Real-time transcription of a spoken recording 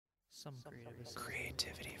Some creative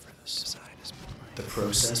Creativity for the side is the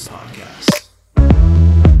Process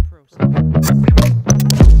Podcast.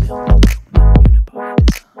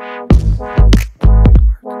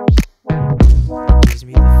 Gives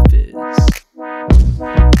me the fizz.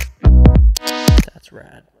 That's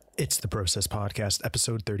rad. It's the Process Podcast,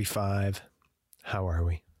 episode 35. How are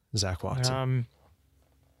we, Zach Watson?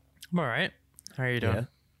 I'm all right. How are you doing?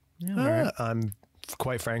 Yeah, I'm all right. I'm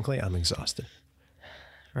quite frankly, I'm exhausted.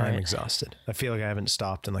 Right. I'm exhausted. I feel like I haven't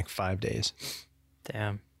stopped in like 5 days.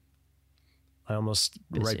 Damn. I almost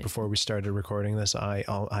Busy. right before we started recording this,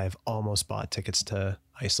 I've almost bought tickets to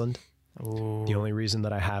Iceland. Ooh. The only reason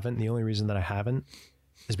that I haven't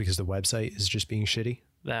is because the website is just being shitty.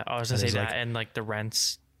 That I was gonna And say it's that, like- and like the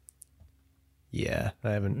rents. Yeah,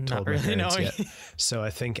 I haven't Not told my really parents knowing. yet. So I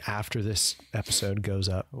think after this episode goes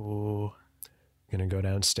up, Ooh. I'm gonna go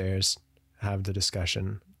downstairs, have the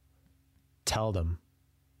discussion, tell them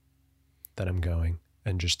that I'm going,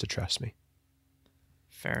 and just to trust me.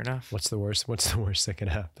 Fair enough. What's the worst that can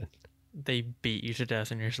happen? They beat you to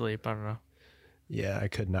death in your sleep. I don't know. Yeah, I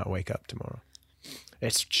could not wake up tomorrow.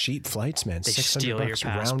 It's cheap flights, man. They 600 steal your bucks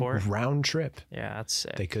passport? round trip. Yeah, that's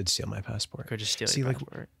sick. They could steal my passport. could just steal See, your like,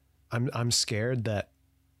 passport. I'm scared that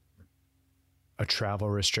a travel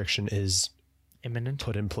restriction is Imminent.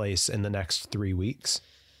 put in place in the next 3 weeks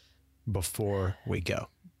before we go.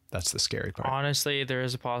 That's the scary part. Honestly, there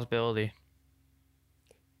is a possibility.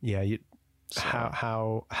 Yeah, So,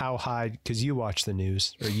 how high? Because you watch the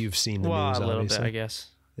news, or you've seen the news. a little obviously. bit, I guess.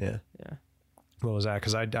 Yeah. Yeah. What was that?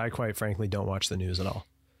 Because I quite frankly don't watch the news at all.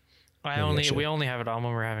 should. We only have it on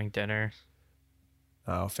when we're having dinner,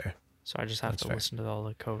 Oh, fair. so I just have That's to fair. listen to all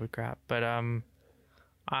the COVID crap. But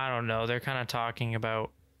I don't know. They're kind of talking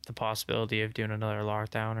about the possibility of doing another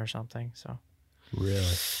lockdown or something. So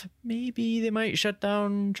Really? maybe they might shut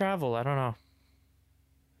down travel. I don't know.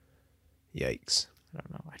 Yikes. I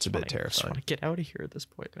don't know. It's a bit I just terrifying. want to get out of here at this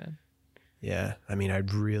point, man. Yeah. I mean, I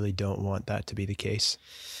really don't want that to be the case.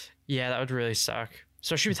 Yeah, that would really suck,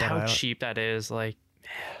 especially with But how I- cheap that is. Like,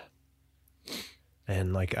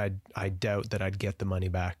 And like, I doubt that I'd get the money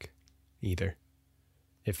back either.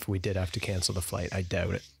 If we did have to cancel the flight, I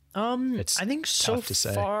doubt it. It's I think so tough to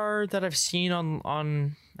say. far that I've seen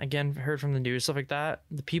on again, heard from the news, stuff like that,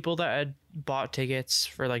 the people that had bought tickets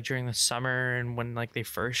for like during the summer and when like they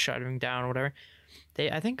first shut them down or whatever,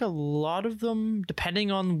 I think a lot of them,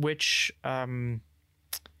 depending on which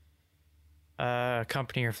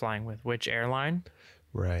company you're flying with, which airline,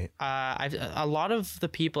 Right. a lot of the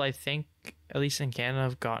people, I think, at least in Canada,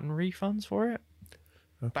 have gotten refunds for it.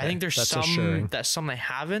 Okay. But I think there's That's some assuring. that some they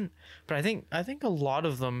haven't. But I think a lot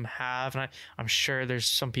of them have, and I'm sure there's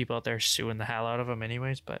some people out there suing the hell out of them,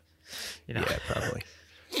 anyways. But you know, Yeah, probably.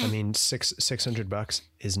 I mean, $600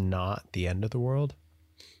 is not the end of the world.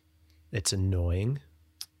 It's annoying.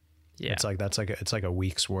 yeah, It's like a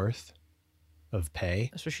week's worth of pay.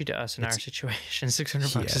 especially to us in our situation,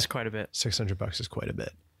 $600 Yeah. is quite a bit. $600 is quite a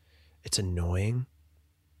bit. It's annoying.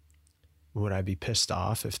 Would I be pissed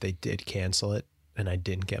off if they did cancel it and I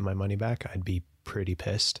didn't get my money back? I'd be pretty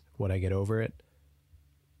pissed. Would I get over it?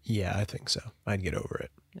 Yeah, I think so. I'd get over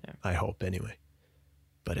it. Yeah. I hope anyway.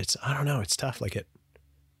 But I don't know, it's tough. Like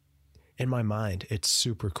in my mind, it's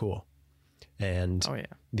super cool. And Oh yeah,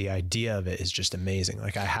 the idea of it is just amazing.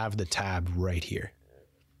 Like I have the tab right here.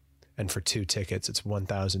 And for 2 tickets, it's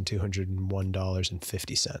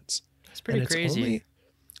 $1,201.50. it's pretty And crazy.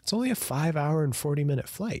 It's only a 5 hour and 40-minute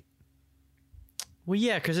flight. Well,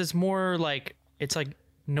 yeah, because it's more like it's like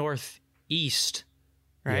northeast,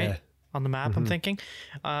 right? Yeah. On the map, I'm thinking.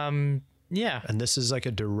 Yeah. And this is like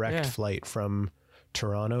a direct Yeah. flight from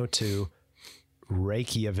Toronto to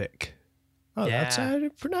Reykjavik. Oh, that's Yeah.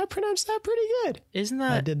 I pronounced that pretty good. Isn't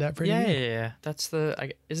that? I did that pretty yeah, good. yeah, yeah. That's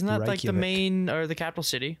the. Isn't that like the Reykjavik. main or the capital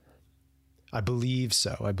city? I believe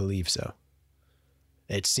so.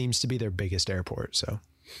 It seems to be their biggest airport. So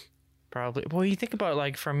Probably. Well, you think about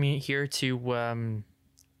like from here to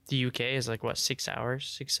the UK is like what, 6 hours,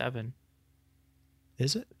 6, 7.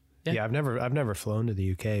 is it? Yeah. Yeah, I've never flown to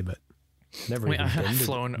the UK, but never Wait, even been I've to,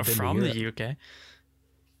 flown been to from Europe. the UK. Have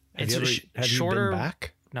It's you ever, have shorter. you been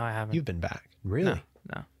back? No, I haven't. You've been back. Really?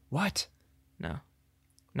 No, What? no,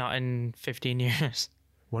 not in 15 years.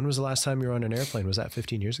 When was the last time you were on an airplane? Was that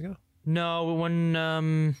 15 years ago? No, when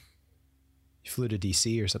You flew to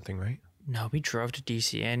DC or something, right? no, we drove to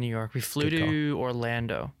DC and New York. We flew Good call. to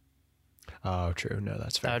Orlando. Oh, true. No,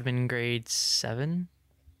 that's That would fair. have been in grade 7.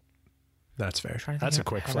 That's fair. trying to That's a think of-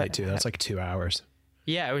 quick have flight I- too. That's like 2 hours.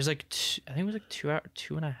 Yeah, it was like I think it was like 2 hour,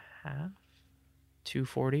 2.5,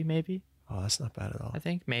 2:40 maybe. Oh, that's not bad at all. I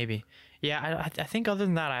think maybe. Yeah, I think other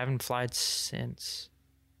than that, I haven't flown since.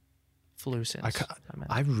 Flew I since. ca-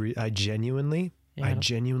 I meant. I genuinely, Yeah, I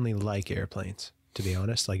genuinely like airplanes, to be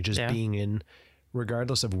honest. Like just Yeah. being in,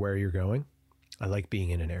 regardless of where you're going, I like being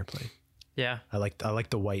in an airplane. Yeah. I like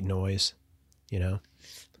the white noise, you know.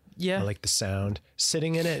 Yeah. I like the sound.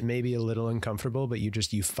 Sitting in it may be a little uncomfortable, but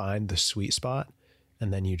you find the sweet spot,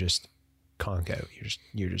 and then you just conk out.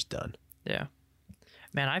 You're just done. Yeah.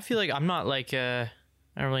 Man, I feel like I'm not like I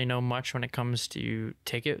don't really know much when it comes to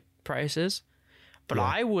ticket prices, but Yeah.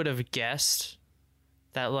 I would have guessed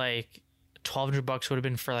that like $1,200 would have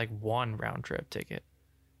been for like one round trip ticket.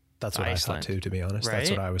 That's what Iceland, I thought too, to be honest. right? That's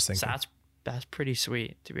what I was thinking. So that's pretty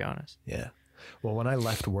sweet, to be honest. Yeah. Well, when I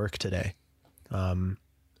left work today,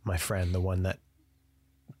 my friend, the one that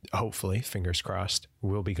hopefully, fingers crossed,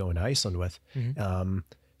 will be going to Iceland with,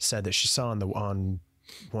 said that she saw on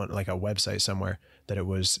one, like a website somewhere, that it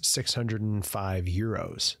was 605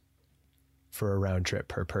 euros for a round trip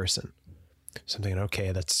per person. So I'm thinking,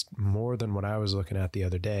 okay, that's more than what I was looking at the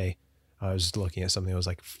other day. I was looking at something that was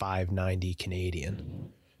like 590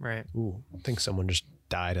 Canadian. Right. Ooh, I think someone just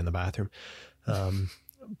died in the bathroom.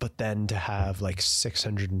 But then to have like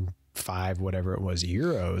 605, whatever it was,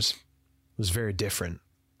 euros was very different.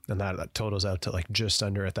 And that totals out to like just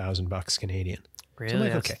under $1,000 Canadian. Really? So I'm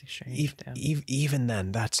like, That's okay, the exchange, damn. even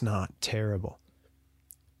then, that's not terrible.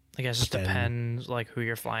 I guess it just then depends like who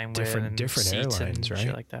you're flying with. different Seats airlines, and right?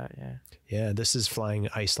 Shit like that, yeah. Yeah, this is flying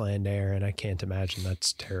Iceland Air, and I can't imagine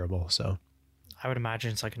that's terrible. So I would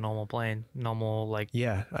imagine it's like a normal plane, normal like.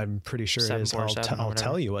 yeah, I'm pretty sure it is. 747 or I'll whatever.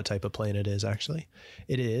 tell you what type of plane it is. Actually,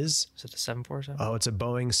 it is. Is it a 747? Oh, it's a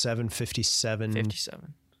Boeing 757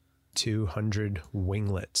 57. 200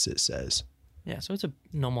 winglets. It says. Yeah, so it's a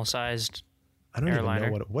normal sized. I don't even Airliner.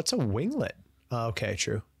 know what's a winglet. Oh, okay,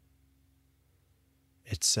 true.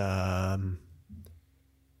 It's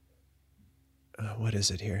what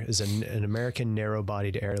is it here? Is an American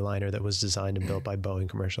narrow-bodied airliner that was designed and built by Boeing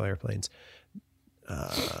Commercial Airplanes.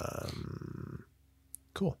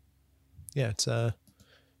 Cool. Yeah, it's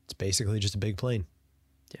basically just a big plane.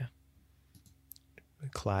 Yeah. A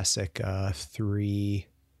classic 3.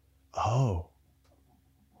 Oh,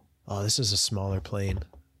 this is a smaller plane.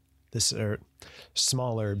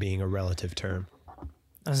 Smaller being a relative term.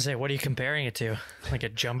 I was gonna say, what are you comparing it to? Like a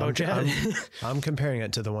jumbo jet? I'm comparing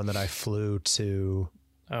it to the one that I flew to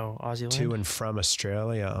Aussie to land? and from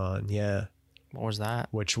Australia on. Yeah. What was that?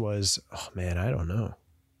 Which was, oh man, I don't know.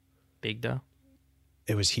 Big though?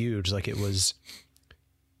 It was huge. Like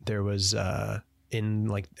there was in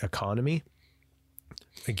like economy,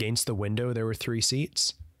 against the window, there were 3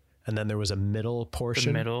 seats. And then there was a middle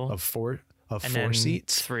portion of four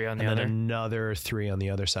seats, 3 on the and other. then another 3 on the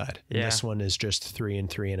other side. And Yeah. this one is just 3 and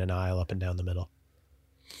 3 in an aisle up and down the middle.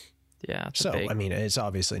 Yeah. It's So, big. I mean, it's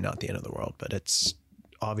obviously not the end of the world, but it's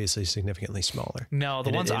obviously significantly smaller. No, the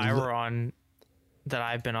And ones I were on, that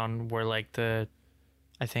I've been on, were like I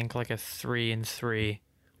think like a 3 and 3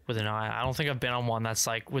 with an eye. I don't think I've been on one that's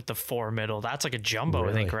like with the 4 middle. That's like a jumbo,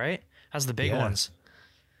 I think, Really? right? That's the big Yeah. ones.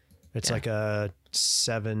 It's Yeah. like a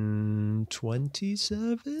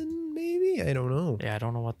 727, maybe? I don't know. Yeah, I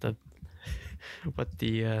don't know what the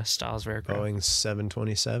styles of aircraft. Boeing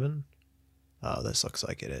 727. Oh, this looks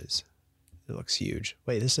like it is. It looks huge.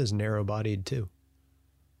 Wait, this is narrow bodied too.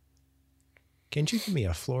 Can't you give me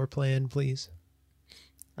a floor plan, please?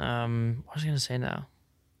 What was I gonna say now?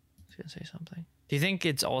 I was gonna say something. Do you think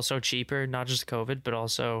it's also cheaper, not just COVID, but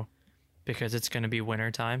also because it's gonna be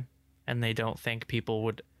winter time and they don't think people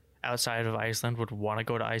would outside of Iceland would want to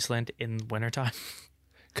go to Iceland in wintertime?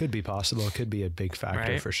 Could be possible. It could be a big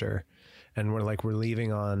factor Right. for sure. And we're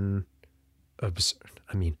leaving on,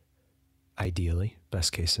 ideally,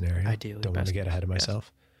 best case scenario. Ideally, Don't want to best get ahead of case,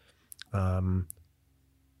 yes. myself.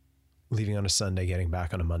 Leaving on a Sunday, getting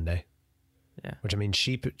back on a Monday. Yeah. Which, I mean,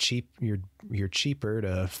 cheap. You're cheaper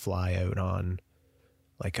to fly out on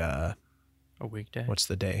like A weekday. what's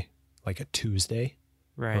the day? Like a Tuesday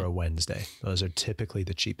Right. or a Wednesday. Those are typically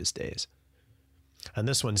the cheapest days. And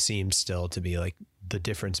this one seems still to be like the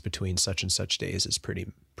difference between such and such days is pretty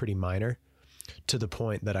minor, to the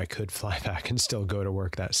point that I could fly back and still go to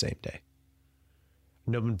work that same day.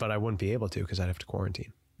 No, but I wouldn't be able to because I'd have to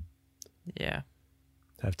quarantine. Yeah.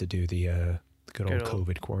 I have to do the good old Good old-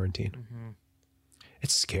 COVID quarantine. Mm-hmm.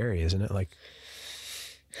 It's scary, isn't it? Like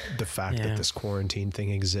the fact Yeah. that this quarantine thing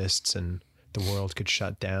exists and the world could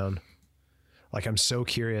shut down. Like, I'm so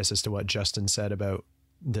curious as to what Justin said about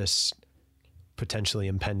this potentially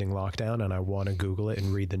impending lockdown, and I want to Google it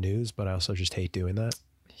and read the news, but I also just hate doing that.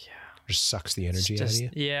 Yeah. It just sucks the energy out of you.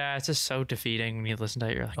 Yeah, it's just so defeating when you listen to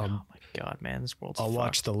it. You're like, oh my God, man, this world's I'll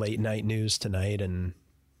watch fucked. the late night news tonight, and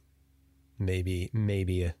maybe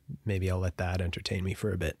I'll let that entertain me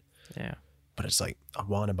for a bit. Yeah. But it's like, I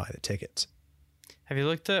want to buy the tickets. Have you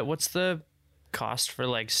looked at what's the cost for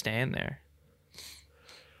like staying there?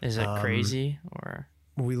 Is it crazy or?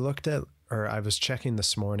 We looked at, or I was checking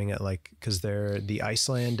this morning at like, because the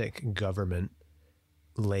Icelandic government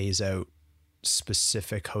lays out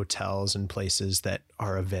specific hotels and places that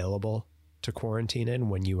are available to quarantine in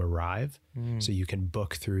when you arrive. So you can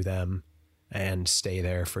book through them and stay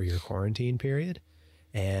there for your quarantine period.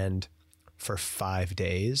 And for 5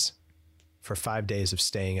 days, of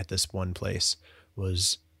staying at this one place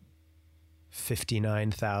was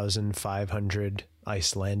 59,500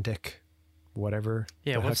 Icelandic, whatever.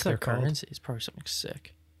 Yeah, what's their called. currency? It's probably something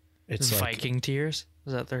sick. It's Viking tears.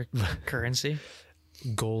 Is that their currency?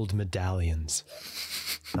 Gold medallions.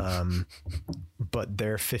 But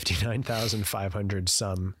their 59,500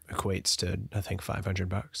 sum equates to, I think,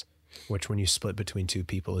 $500, which when you split between two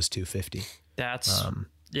people is $250. That's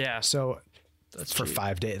yeah. So That's for cheap.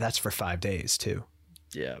 5 days. That's for 5 days too.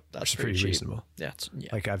 Yeah, that's Which is pretty pretty cheap. reasonable. Yeah, yeah.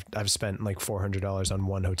 Like I've spent like $400 on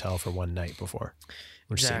one hotel for one night before,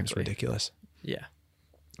 which seems Exactly. ridiculous. Yeah.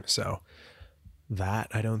 So that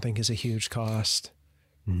I don't think is a huge cost.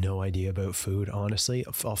 No idea about food, honestly.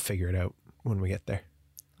 I'll figure it out when we get there.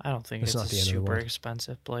 I don't think It's it's not a the end of the super world.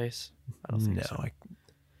 expensive place. I don't think No, so.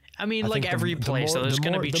 I mean, I like think every place, though, there's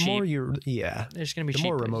going to be the cheap. more you, yeah, There's going to be the cheap.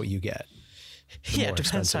 more places. remote you get. the Yeah, more it depends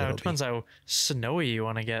expensive how it'll be. how snowy you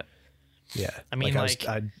want to get. Yeah, I mean,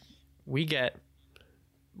 I we get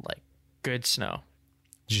like good snow.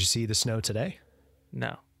 did you see the snow today,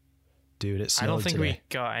 No, dude? It snowed I don't think today. we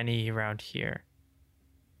got any around here.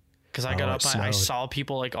 Because I got Oh, up, it I snowed. saw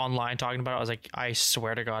people like online talking about it. I was like, I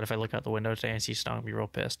swear to God, if I look out the window today and see snow, I'll be real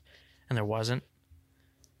pissed. And there wasn't.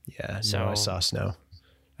 Yeah, no, So- I saw snow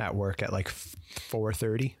at work at like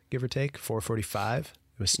 4:30, give or take 4:45. It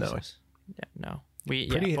was snowing. Jesus. Yeah, no. We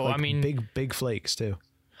Pretty, yeah, but like, I mean, big flakes too.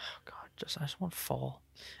 oh God, I just want fall.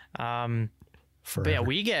 But Forever. yeah,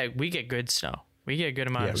 we get good snow. We get a good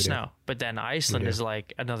amount Yeah, of we do. snow. But then Iceland do. is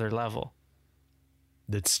like another level.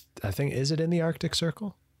 I think, is it in the Arctic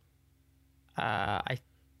Circle? I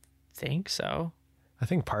think so. I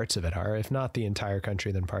think parts of it are. If not the entire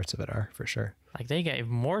country, then parts of it are for sure. Like they get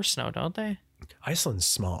even more snow, don't they? Iceland's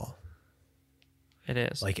small, It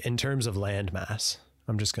is. like in terms of land mass.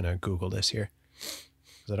 I'm just gonna Google this here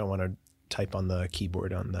because I don't want to type on the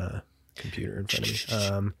keyboard on the computer in front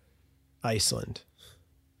of me. Iceland.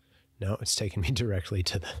 No, it's taking me directly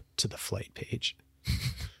to the flight page.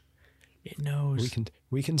 it knows.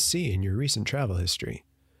 We can see in your recent travel history.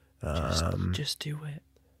 Just do it.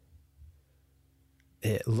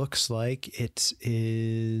 It looks like it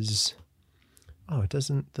is. Oh, it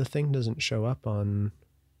doesn't. The thing doesn't show up on.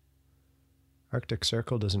 Arctic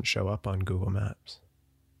Circle doesn't show up on Google Maps.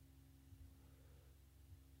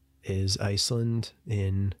 Is Iceland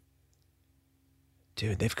in?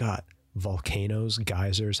 Dude, they've got volcanoes,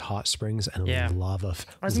 geysers, hot springs, and Yeah. lava.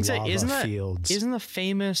 I was gonna say, lava fields. isn't that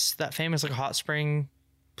famous like hot spring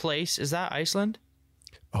place? Is that Iceland?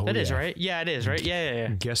 Oh, That is yeah. right. Yeah, it is right. Yeah.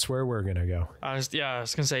 Guess where we're gonna go? I was gonna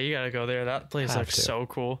say you gotta go there. That place Have looks to. so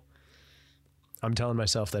cool. I'm telling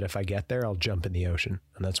myself that if I get there, I'll jump in the ocean,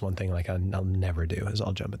 and that's one thing like I'll never do is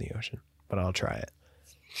I'll jump in the ocean, but I'll try it.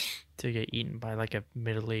 To get eaten by like a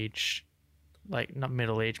middle ages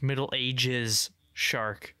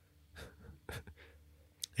shark.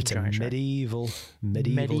 It's a Giant shark.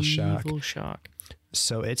 medieval shark. shark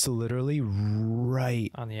So it's literally right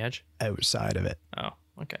on the edge. outside of it. Oh,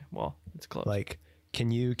 okay. Well, it's close. Like, can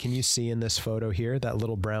you see in this photo here that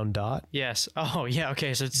little brown dot? yes. Oh, yeah.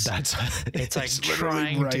 Okay. So it's That's it's like literally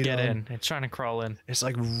trying to right get on. in. It's trying to crawl in. It's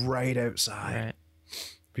like right outside. Right.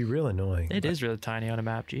 Be real annoying. It is really tiny on a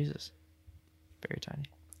map. Jesus. Very tiny.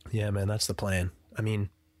 Yeah, man, that's the plan. I mean,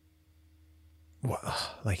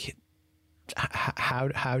 like,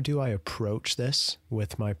 how do I approach this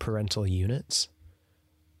with my parental units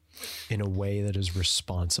in a way that is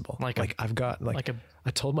responsible? Like I've got like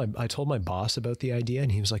I told my boss about the idea,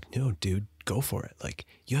 and he was like, "No, dude, go for it. Like,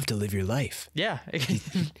 you have to live your life." Yeah.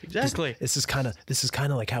 Exactly. This is kind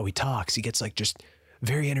of like how he talks. He gets like just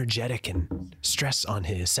very energetic and stress on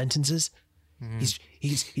his sentences.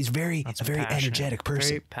 He's very That's a very passionate. energetic person.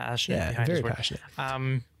 Very passionate. Yeah, behind his very work.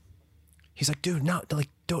 passionate. He's like, dude, no, like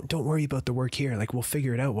don't worry about the work here. Like, we'll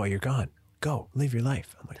figure it out while you're gone. Go live your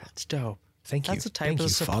life. I'm like, That's dope. thank you. That's the type Thank of you,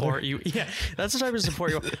 support Father. you. Yeah, that's the type of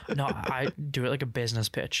support you. No, I do it like a business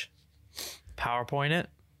pitch. PowerPoint it.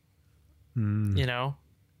 You know,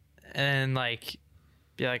 and like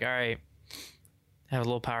be like, all right, have a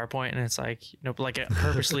little PowerPoint, and it's like like a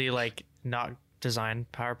purposely like not designed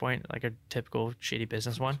PowerPoint, like a typical shitty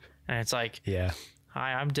business one, and it's like, Yeah.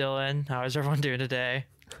 hi, I'm Dylan. How is everyone doing today?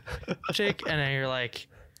 Jake, and then you're like,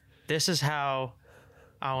 this is how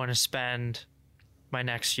I want to spend my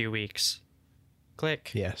next few weeks.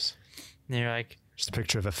 Click. Yes. And you're like, just a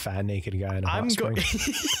picture of a fat naked guy in a hot spring.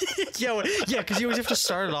 yeah, because you always have to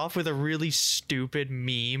start it off with a really stupid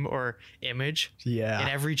meme or image. Yeah. In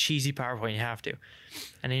every cheesy PowerPoint, you have to.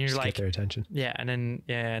 And then you're just like, get their attention. Yeah, and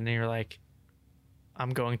then you're like,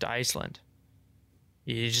 I'm going to Iceland.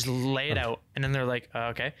 You just lay it out, and then they're like,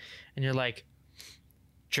 okay, and you're like,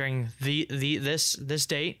 during this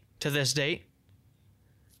date to this date.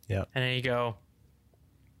 Yeah. And then you go,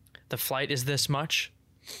 the flight is this much,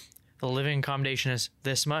 the living accommodation is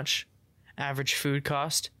this much, average food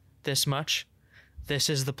cost this much, this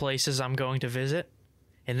is the places I'm going to visit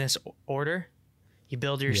in this order. You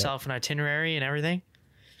build yourself an itinerary and everything.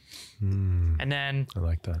 And then I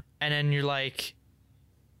like that. And then you're like,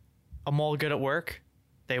 I'm all good at work.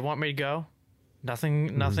 They want me to go.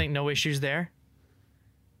 Nothing, no issues there.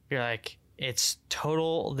 You're like, it's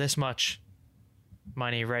total this much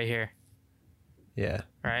money right here. Yeah.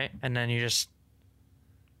 Right? And then you just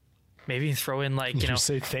maybe throw in like, you know,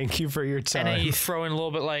 say thank you for your time. and then you throw in a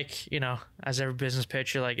little bit like, you know, as every business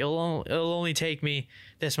pitch, you're like, it'll only take me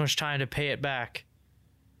this much time to pay it back.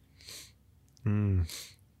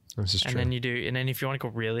 This is true. And then you do, and then if you want to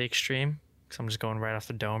go really extreme, because I'm just going right off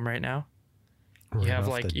the dome right now, you have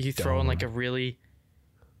like, you throw in like a really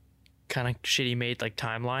kind of shitty made like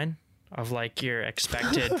timeline of like your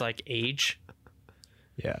expected like age.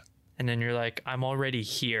 Yeah. And then you're like, I'm already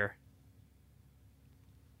here.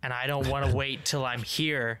 And I don't want to wait till I'm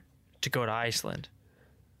here to go to Iceland.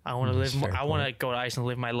 I want to live, I want to go to Iceland and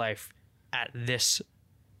live my life at this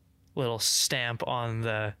little stamp on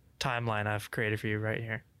the timeline I've created for you right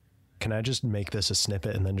here. Can I just make this a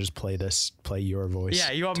snippet and then just play your voice?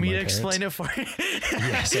 Yeah, you want me to explain it for you?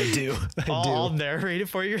 Yes, I do. I'll narrate it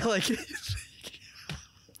for you. You're like,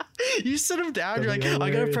 you sit them down. You're like, I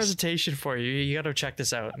got a presentation for you. You got to check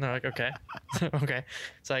this out. And they're like, okay, okay.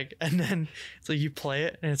 It's like, and then it's like you play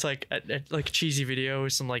it, and it's like like a cheesy video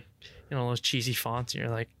with some like, you know, those cheesy fonts. And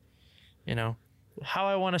you're like, you know, how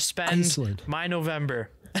I want to spend Iceland. my November.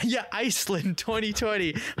 Yeah, Iceland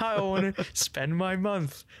 2020. How I want to spend my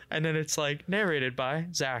month. And then it's like narrated by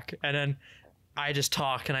Zach. And then I just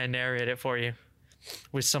talk and I narrate it for you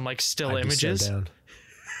with some like still images. So down.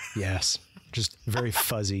 Yes. Just very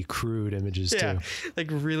fuzzy, crude images too. Like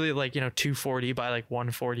really like, you know, 240 by like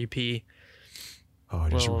 140p. Oh,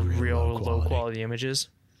 just real low quality images.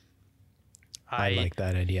 I like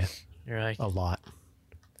that idea. You're like a lot.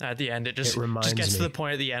 At the end, it just gets to the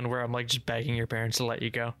point at the end where I'm like just begging your parents to let you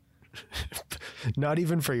go. Not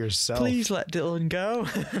even for yourself. Please let Dylan go.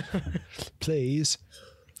 Please.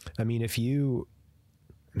 I mean, if you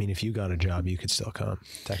got a job, you could still come.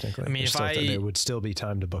 Technically, I mean, there would still be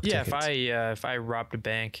time to book tickets. if I robbed a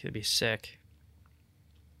bank, it'd be sick.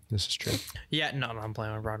 This is true. Yeah, no, I'm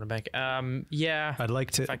planning on robbing a bank. Yeah, I'd like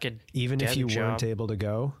to. If I could, even if you weren't able to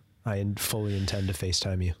go, I fully intend to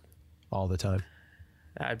FaceTime you all the time.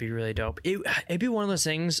 That'd be really dope. It'd be one of those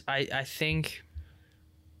things. I think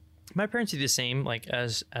my parents do the same, like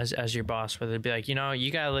as your boss, where they'd be like, you know,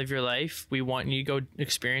 you gotta live your life. We want you to go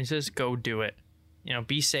experience this. Go do it. You know,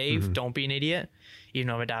 be safe. Don't be an idiot. Even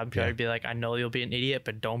though my dad would probably be like, I know you'll be an idiot,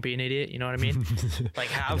 but don't be an idiot. You know what I mean? Like,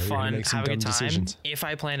 have fun, have a good time. Decisions. If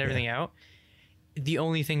I planned everything out, the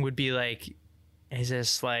only thing would be like, is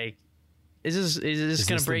this gonna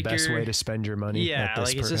break the best way to spend your money? Yeah, at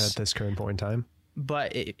this current point in time.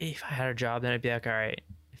 But if I had a job, then I'd be like, all right,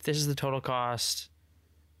 if this is the total cost,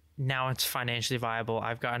 now it's financially viable.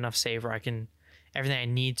 I've got enough saved where everything I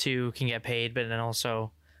need to can get paid, but then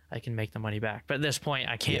also I can make the money back. But at this point,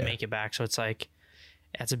 I can't make it back. So it's like,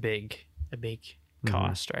 that's a big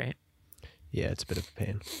cost, right? Yeah, it's a bit of a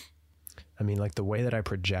pain. I mean, like the way that I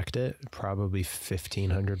project it, probably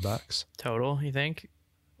 $1,500 total. You think?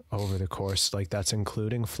 Over the course, like that's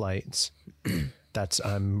including flights.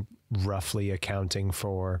 I'm roughly accounting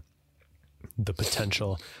for the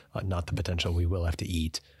potential, not the potential we will have to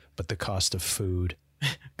eat, but the cost of food.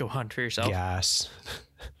 Go hunt for yourself. Gas.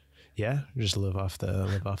 Yeah, just live off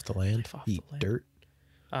the land, eat dirt.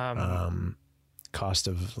 Cost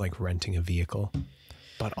of like renting a vehicle,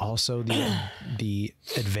 but also the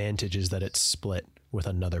advantage is that it's split with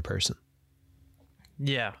another person.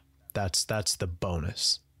 Yeah, that's the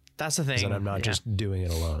bonus. That's the thing. That I'm not just doing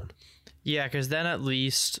it alone. Yeah, because then at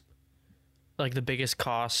least like the biggest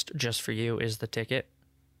cost just for you is the ticket,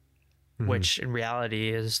 which in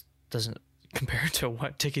reality doesn't compare to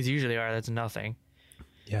what tickets usually are. That's nothing.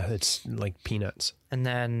 Yeah, it's like peanuts. And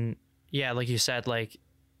then, yeah, like you said, like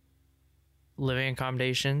living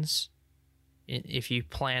accommodations, if you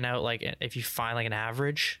plan out, like, if you find like an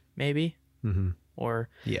average maybe, or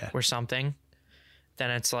something, then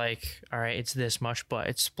it's like, all right, it's this much, but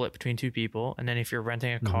it's split between two people. And then if you're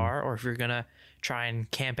renting a car, or if you're gonna try and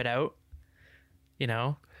camp it out, you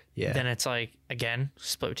know, then it's like, again,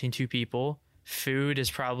 split between two people. Food is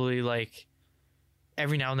probably like,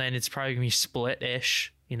 every now and then it's probably gonna be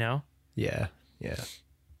split-ish, you know. Yeah.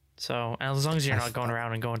 So, and as long as you're not going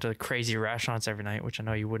around and going to crazy restaurants every night, which I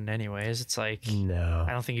know you wouldn't anyways, it's like, no,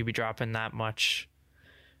 I don't think you'd be dropping that much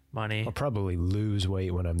money. I'll probably lose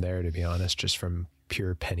weight when I'm there, to be honest, just from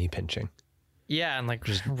pure penny pinching. Yeah, and like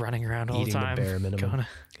just running around all the time, the bare minimum. going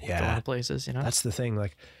to places, you know. That's the thing.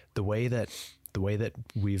 Like the way that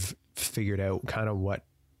we've figured out kind of what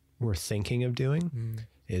we're thinking of doing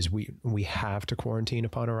is we have to quarantine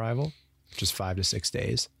upon arrival, just 5 to 6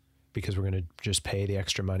 days, because we're going to just pay the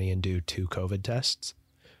extra money and do 2 COVID tests,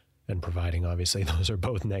 and providing obviously those are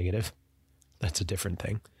both negative, that's a different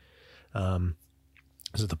thing. So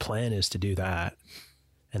the plan is to do that,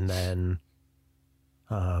 and then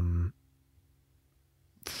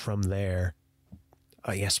from there,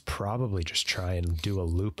 I guess probably just try and do a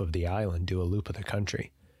loop of the island, do a loop of the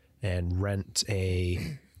country, and rent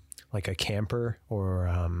a camper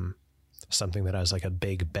or something that has like a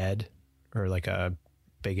big bed or like a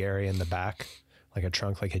big area in the back, like a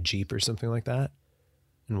trunk, like a Jeep or something like that.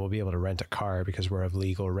 And we'll be able to rent a car because we're of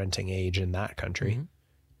legal renting age in that country.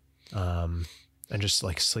 And just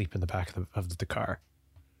like sleep in the back of the car.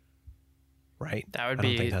 Right? That would I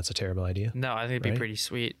don't think that's a terrible idea. No, I think it'd be pretty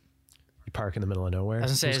sweet. You park in the middle of nowhere. I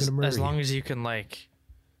was gonna say, as long as you can, like,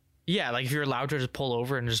 like if you're allowed to just pull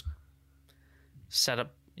over and just set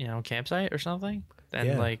up, you know, campsite or something,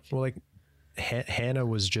 then Hannah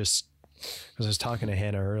was just, because I was talking to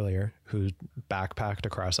Hannah earlier, who backpacked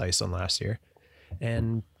across Iceland last year,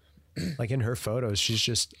 and like in her photos, she's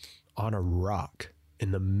just on a rock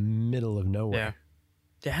in the middle of nowhere.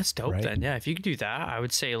 Yeah, that's dope. Right? Then, if you could do that, I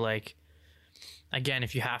would say, like, again,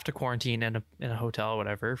 if you have to quarantine in a hotel or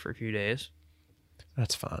whatever for a few days,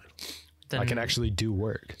 that's fine. Then I can actually do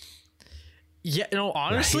work. Yeah, no,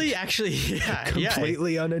 honestly, actually,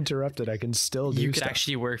 completely uninterrupted. I can still do. You could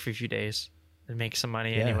actually work for a few days and make some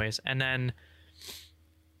money, anyways, and then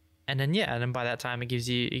by that time, it gives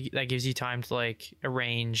you time to like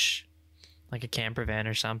arrange like a camper van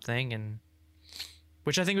or something, and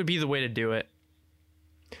which I think would be the way to do it.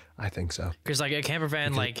 I think so, because like a camper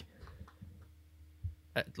van, like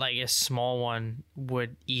a small one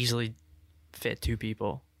would easily fit 2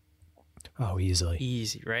 people. Oh,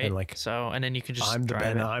 easy, right? And like, so, and then you can just I'm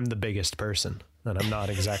the biggest person, and I'm not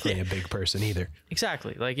exactly a big person either.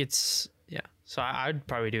 Exactly, like it's So I'd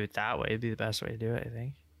probably do it that way. It'd be the best way to do it,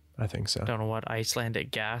 I think so. Don't know what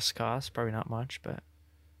Icelandic gas costs. Probably not much, but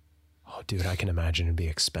oh, dude, I can imagine it'd be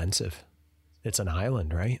expensive. It's an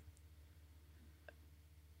island, right?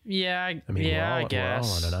 Yeah, I guess. We're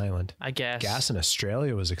all on an island. I guess. Gas in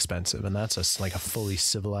Australia was expensive, and that's like a fully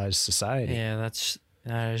civilized society. Yeah, that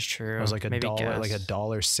is true. It was like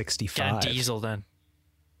 $1.65. Yeah, diesel then.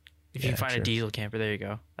 If you can find a diesel camper, there you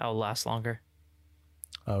go. That'll last longer.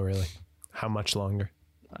 Oh, really? How much longer?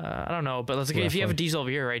 I don't know, but let's if you have a diesel over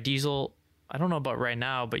here, right? Diesel, I don't know about right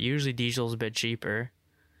now, but usually diesel's a bit cheaper,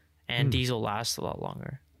 and diesel lasts a lot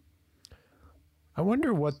longer. I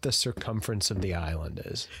wonder what the circumference of the island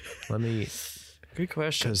is. Good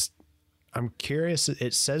question. Because I'm curious.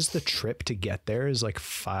 It says the trip to get there is like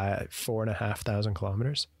 4,500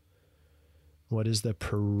 kilometers. What is the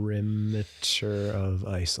perimeter of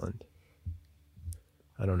Iceland?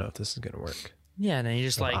 I don't know if this is going to work. Yeah, and then you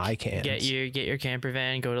just get your camper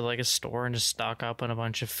van, go to like a store and just stock up on a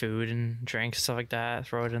bunch of food and drinks, stuff like that.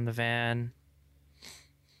 Throw it in the van.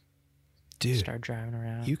 Dude, start driving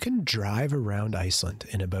around. You can drive around Iceland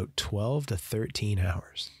in about 12 to 13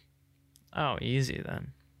 hours. Oh, easy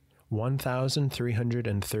then.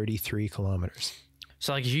 1,333 kilometers.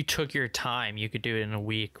 So like if you took your time, you could do it in a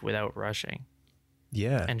week without rushing.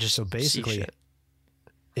 Yeah. And just so basically,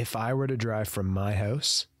 if I were to drive from my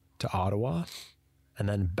house to Ottawa and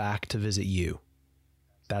then back to visit you,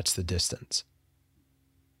 that's the distance.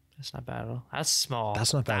 That's not bad at all. That's small.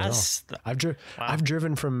 That's not bad at all. I've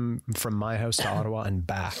driven from my house to Ottawa and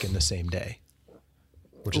back in the same day,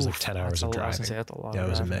 which is like 10 hours of driving. That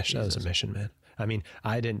was a mission. That was a mission, man. I mean,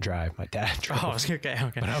 I didn't drive. My dad drove. Oh,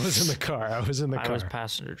 okay. But I was in the car. I was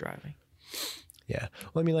passenger driving. Yeah.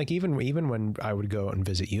 Well, I mean, like even when I would go out and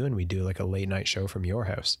visit you and we do like a late night show from your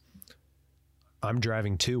house, I'm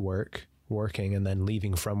driving to working, and then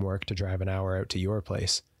leaving from work to drive an hour out to your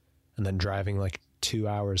place, and then driving like 2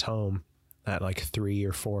 hours home at like 3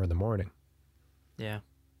 or 4 in the morning. Yeah.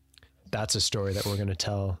 That's a story that we're going to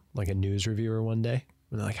tell like a news reviewer one day.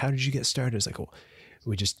 When they're like, how did you get started? It's like, well,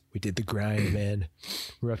 we did the grind, man.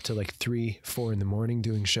 We're up to like 3-4 in the morning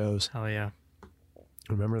doing shows. Hell yeah.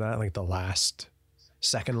 Remember that? Like the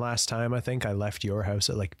second last time, I think I left your house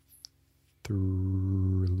at like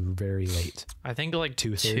very late. I think like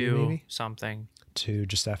 2:30 maybe? Something. 2,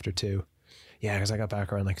 just after 2. Yeah, because I got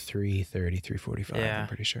back around like 3:30, 3:45, Yeah. I'm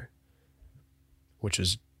pretty sure. Which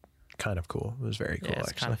was kind of cool. It was very cool, Yeah, it's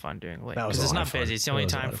actually. kind of fun doing late. That was Because it's a lot not of fun. busy. It's the That only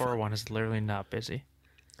was a time lot of fun. 4-1 is literally not busy.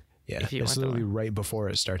 Yeah, if you it's went that literally way. right before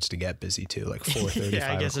it starts to get busy too, like 4:35.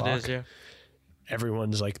 Yeah, I guess o'clock. it is, yeah.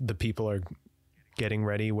 Everyone's like, the people are getting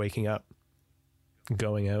ready, waking up,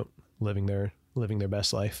 going out, living their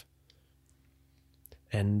best life.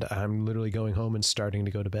 And I'm literally going home and starting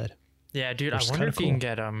to go to bed. Yeah, dude, I Which is wonder kinda if you can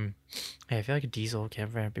cool. get hey, I feel like a diesel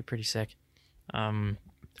camper van would be pretty sick. I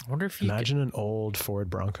wonder if you Imagine an old Ford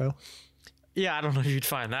Bronco. yeah, I don't know if you'd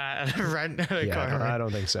find that rent a Yeah, car. I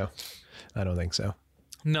don't think so.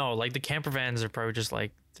 No, like the camper vans are probably just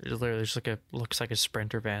like they're literally just like looks like a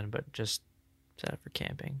Sprinter van, but just set up for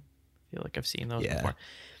camping. I feel like I've seen those Yeah. before.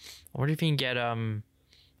 I wonder if you can get I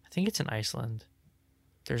think it's in Iceland.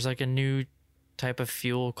 There's like a new type of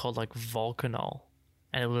fuel called like volcanol,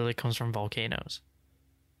 and it literally comes from volcanoes.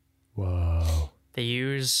 Whoa. They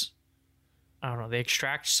use I don't know, they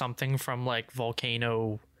extract something from like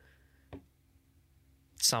volcano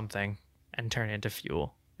something and turn it into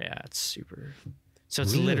fuel. Yeah, it's super. So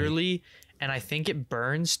it's Really? literally, and I think it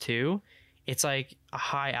burns too. It's like a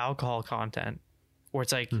high alcohol content, or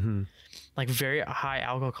it's like like very high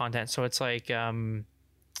alcohol content. So it's like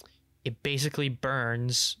it basically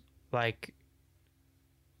burns like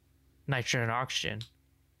nitrogen and oxygen,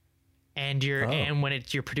 and and when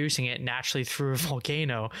you're producing it naturally through a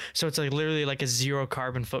volcano. So it's like literally like a zero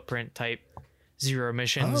carbon footprint type, zero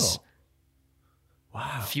emissions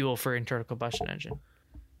Wow. fuel for internal combustion engine.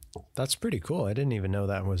 That's pretty cool. I didn't even know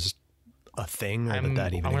that was a thing or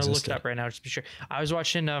that even I'm gonna existed. look it up right now just to be sure. I was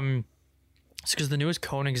watching it's because the newest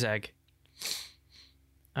Koenigsegg,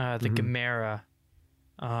 the Gamera,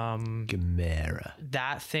 Gamera.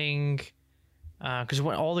 that thing, because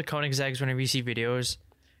when all the Koenigsegg's, whenever you see videos,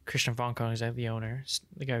 Christian von Koenigsegg, the owner,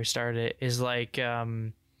 the guy who started it, is like a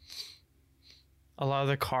lot of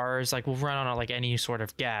the cars like will run on like any sort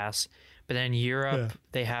of gas, but then in Europe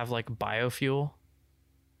they have like biofuel,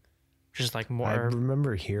 which is like I more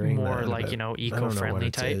remember hearing more that like about- you know I don't know what eco-friendly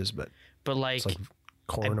it type. is, but But like, it's like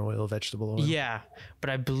corn oil, vegetable oil. yeah, but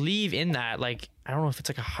I believe in that. Like, I don't know if it's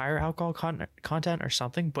like a higher alcohol content or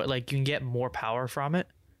something, but like you can get more power from it.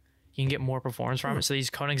 You can get more performance from it. So these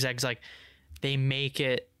Koenigsegg's, like, they make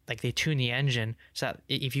it like they tune the engine so that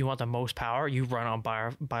if you want the most power, you run on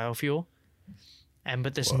biofuel.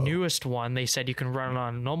 But this newest one, they said you can run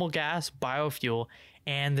on normal gas, biofuel,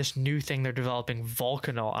 and this new thing they're developing,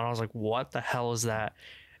 volcanol. And I was like, what the hell is that?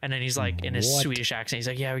 And then he's like, in his What? Swedish accent, he's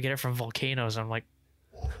like, yeah, we get it from volcanoes. And I'm like,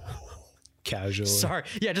 Casually. sorry.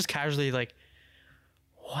 Yeah, just casually like,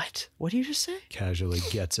 what? What did you just say? Casually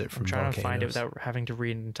gets it from I'm trying volcanoes. to find it without having to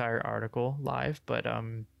read an entire article live, but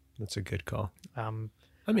That's a good call. I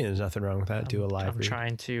I mean, there's nothing wrong with that. Do a live I'm read.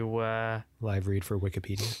 trying to Live read for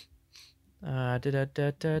Wikipedia.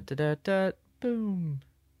 boom.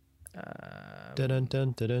 Dun dun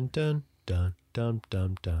dun dun dun dun dun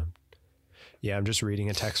dun dun. Yeah, I'm just reading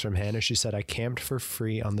a text from Hannah. She said, I camped for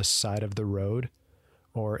free on the side of the road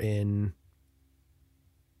or in...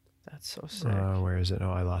 That's so sick. where is it?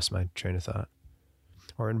 Oh, I lost my train of thought.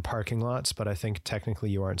 Or in parking lots, but I think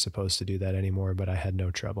technically you aren't supposed to do that anymore, but I had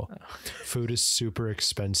no trouble. Oh. Food is super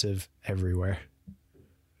expensive everywhere.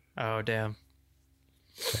 Oh, damn.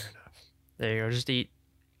 Fair enough. There you go. Just eat.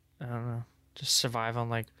 I don't know. Just survive on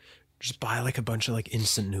like Just buy like a bunch of like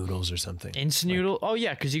instant noodles or something. instant noodle. Oh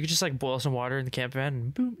yeah, because you could just like boil some water in the camper van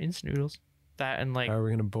and boom, instant noodles. That and like How are we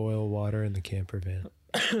going to boil water in the camper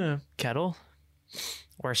van? kettle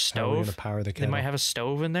or a How are we going stove. to power the They kettle? might have a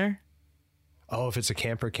stove in there. Oh, if it's a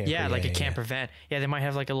camper. Yeah, like a camper van. Yeah, they might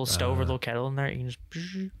have like a little stove or a little kettle in there. You can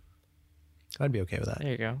just. I'd be okay with that.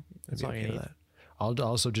 There you go. I'd That's be all you okay need. with that. I'll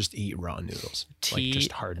also just eat raw noodles. Tea, like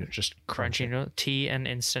just hard, just Crunchy crunchy. noodle, tea, and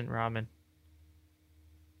instant ramen.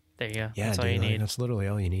 There you go. Yeah, That's all dude, you like, need. that's literally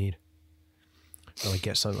all you need. Or like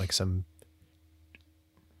get some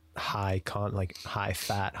high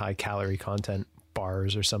fat, high calorie content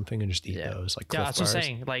bars or something, and just eat those like Yeah, Clif that's what I'm bars.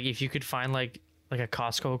 saying. Like if you could find like a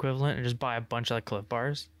Costco equivalent and just buy a bunch of like Clif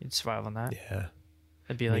bars, you'd survive on that. Yeah,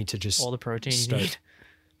 It'd be I like need to just all the protein you start- need.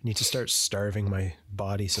 need to start starving my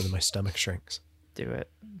body so that my stomach shrinks, Do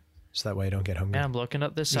it. so that way I don't get hungry. And I'm looking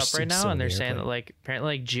up this Just up right now, sit on and they're the saying that airplane. like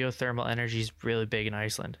apparently like geothermal energy is really big in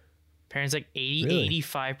Iceland. Apparently, it's like 80, Really?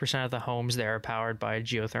 85% of the homes there are powered by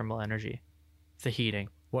geothermal energy, the heating.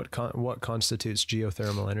 What constitutes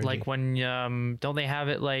geothermal energy? Like when don't they have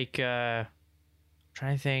it like I'm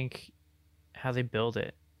trying to think how they build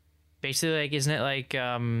it. Basically, like isn't it like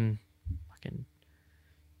fucking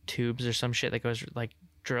tubes or some shit that goes like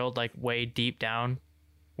drilled like way deep down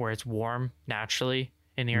where it's warm naturally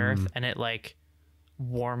in the earth, and it like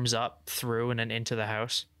warms up through and then into the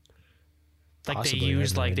house. Like Possibly, they I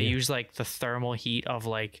use have no like they idea. use like the thermal heat of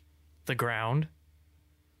like the ground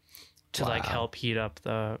to like Wow. help heat up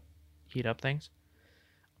things.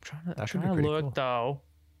 I'm That could trying be to pretty look cool. though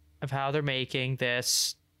of how they're making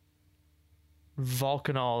this.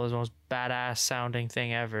 Vulcanol is the most badass sounding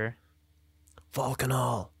thing ever.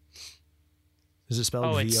 Volcanol. Is it spelled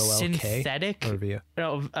Oh, it's VOLK synthetic. or V?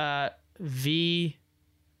 No,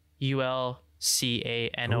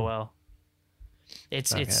 VULCANOL.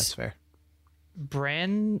 It's Okay, it's that's fair.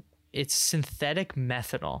 it's synthetic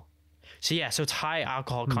methanol. So yeah, so it's high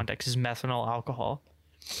alcohol content 'cause it's methanol alcohol.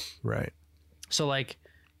 Right. So like,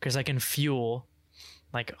 because like in fuel,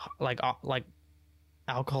 like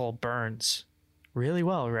alcohol burns really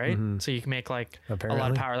well, right? So you can make like a lot Apparently.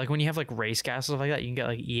 of power. Like when you have like race gas stuff like that, you can get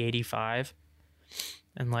like E85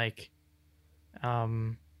 and like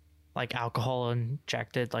alcohol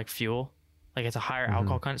injected like fuel. Like it's a higher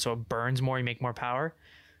alcohol content, so it burns more. You make more power,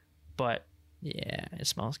 but yeah, it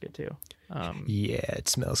smells good too. Yeah, it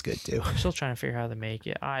smells good too. I'm still trying to figure out how to make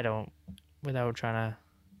it. I don't, without trying to.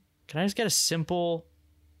 Can I just get a simple,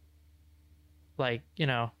 like, you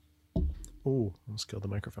know, Ooh, almost killed the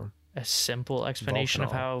microphone. a simple explanation of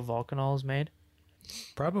Volcanol. how Volcanol is made?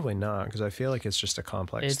 Probably not, because I feel like it's just a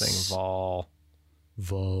complex It's- thing.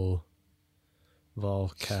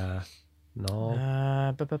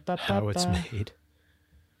 Volcanol. How it's made.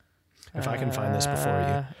 If I can find this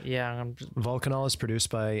before you. Yeah, I'm just, Volcanol is produced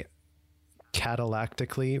by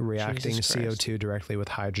catalactically reacting Jesus Christ. CO2 directly with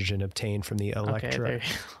hydrogen obtained from the okay. There you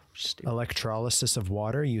go. electrolysis of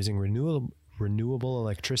water using renewable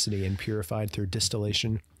electricity and purified through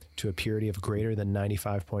distillation to a purity of greater than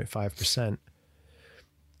 95.5%,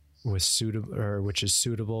 which is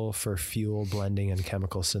suitable for fuel blending and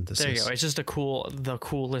chemical synthesis. There you go. It's just the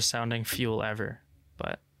coolest sounding fuel ever.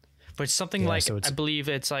 But it's something Yeah, like, so it's- I believe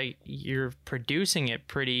it's like you're producing it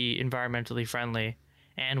pretty environmentally friendly,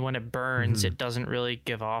 and when it burns, it doesn't really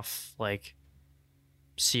give off like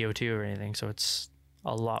CO2 or anything, so it's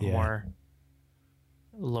a lot more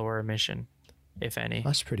lower emission, if any.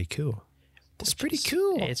 That's pretty cool. That's pretty It's-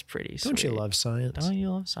 cool. It's pretty sweet. Don't you love science? Don't you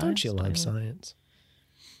love science? Don't you love science?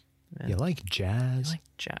 Man. You like jazz? You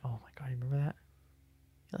like oh my god, you remember that?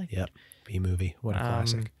 You like Yep. B-movie. What a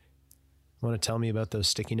classic. Want to tell me about those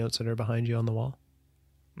sticky notes that are behind you on the wall?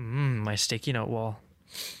 my sticky note wall.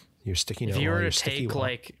 Your sticky note If you wall, were your to sticky take wall.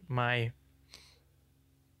 like my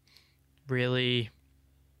really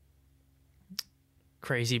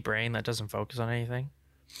crazy brain that doesn't focus on anything,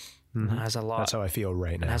 and has a lot That's how I feel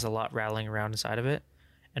right and now. has a lot rattling around inside of it,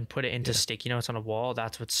 and put it into sticky notes on a wall,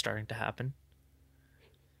 that's what's starting to happen.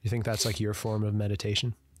 You think that's like your form of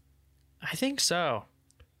meditation? I think so.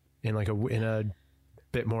 In a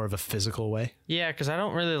bit more of a physical way? Yeah, because I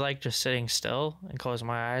don't really like just sitting still and closing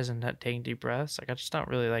my eyes and not taking deep breaths. Like I just don't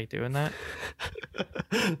really like doing that.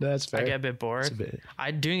 That's fair. I get a bit bored. It's a bit-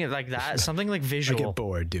 I doing it like that. Something like I visual. get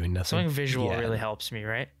bored doing nothing. Something visual Yeah. really helps me,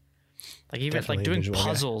 right? Like even Definitely like doing visual guy.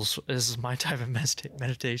 puzzles is my type of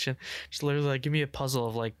meditation. Just literally like give me a puzzle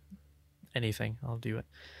of like anything, I'll do it.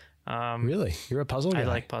 Really? You're a puzzle guy? I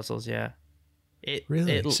like puzzles, yeah.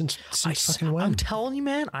 Really? Since fucking when? I'm telling you,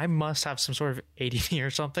 man, I must have some sort of ADD or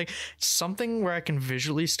something. Something where I can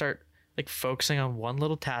visually start like focusing on one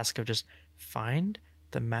little task of just find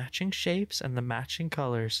the matching shapes and the matching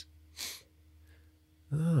colors.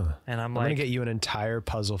 Oh. And I'm I'm like, gonna get you an entire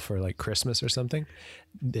puzzle for like Christmas or something.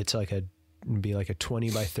 It's like it'd be like a 20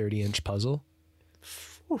 by 30 inch puzzle,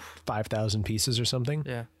 5,000 pieces or something.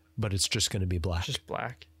 yeah, But it's just gonna be black. just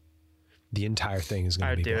black. The entire thing is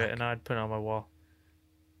gonna I'd be do black. it and I'd put it on my wall.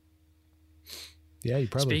 Yeah, you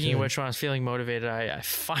probably. Speaking could. of which, when I was feeling motivated, I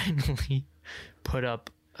finally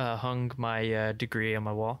hung my degree on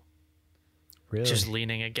my wall, really? just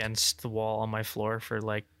leaning against the wall on my floor for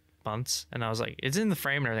like months. And I was like, it's in the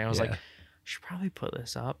frame and everything. I was like, Yeah. I should probably put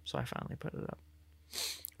this up. So I finally put it up.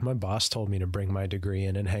 My boss told me to bring my degree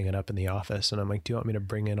in and hang it up in the office, and I'm like, do you want me to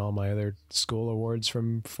bring in all my other school awards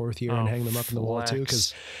from fourth year and hang them up in the wall too?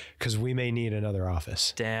 flex. Because we may need another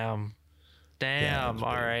office. Damn. Yeah, it was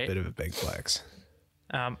All right. Bit of a big flex.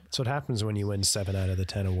 Um, That's what happens when you win 7 out of the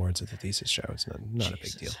 10 awards at the thesis show. It's not a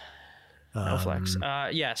big deal. no flex.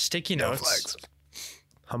 Yeah, sticky No notes. flex.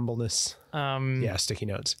 humbleness. Yeah, sticky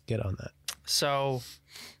notes. Get on that. So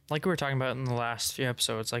like we were talking about in the last few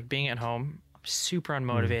episodes, like being at home, I'm super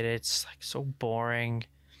unmotivated. It's like so boring.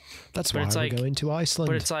 That's why we're going to Iceland.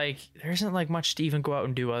 But it's like there isn't like much to even go out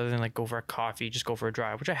and do other than like go for a coffee, just go for a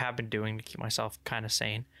drive, which I have been doing to keep myself kind of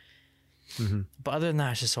sane. But other than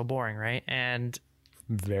that, it's just so boring, right? And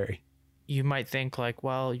very. You might think like,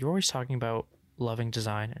 well, you're always talking about loving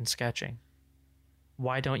design and sketching.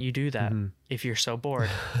 Why don't you do that if you're so bored?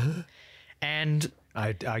 And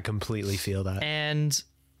I completely feel that. And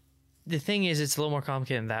the thing is, it's a little more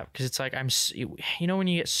complicated than that, because it's like you know when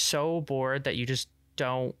you get so bored that you just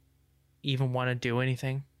don't even want to do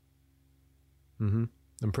anything. I'm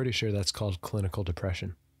pretty sure that's called clinical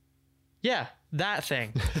depression. Yeah, that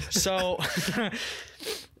thing. So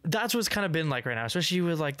that's what's kind of been like right now, especially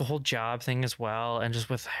with like the whole job thing as well, and just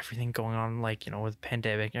with everything going on, like, you know, with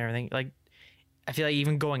pandemic and everything. Like, I feel like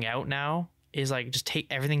even going out now is like just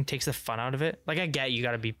everything takes the fun out of it. Like, I get you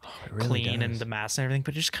got to be clean and the mask and everything,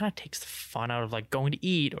 but it just kind of takes the fun out of like going to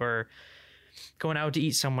eat or going out to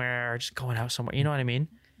eat somewhere or just going out somewhere. You know what I mean?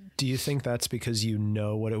 Do you think that's because you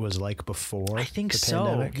know what it was like before? I think the so.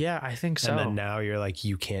 pandemic? Yeah, I think so. And then now you're like,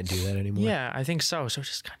 you can't do that anymore. Yeah, I think so. So it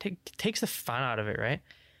just kind of takes the fun out of it, right?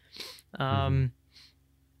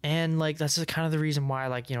 And like that's kind of the reason why,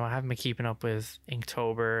 like, you know, I haven't been keeping up with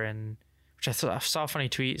Inktober, and which I saw a funny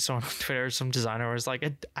tweet someone on Twitter, some designer was like,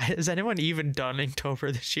 has anyone even done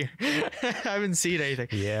Inktober this year? I haven't seen anything.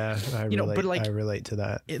 Yeah, I relate to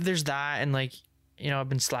that. There's that, and like, you know, I've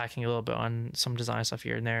been slacking a little bit on some design stuff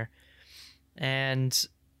here and there, and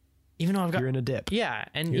even though you're in a dip. Yeah,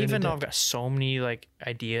 and even though I've got so many like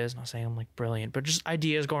ideas, I'm not saying I'm like brilliant, but just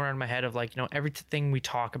ideas going around in my head of like, you know, everything we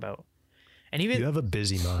talk about. And even you have a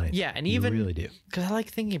busy mind. Yeah, and even you really do, because I like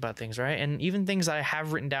thinking about things, right? And even things I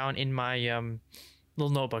have written down in my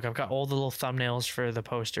little notebook. I've got all the little thumbnails for the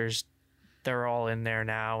posters. They're all in there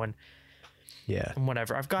now, and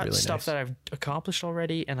whatever. I've got really stuff that I've accomplished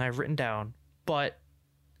already, and I've written down. But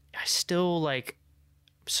I still like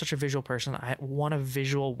such a visual person. I want a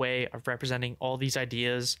visual way of representing all these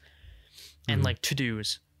ideas and like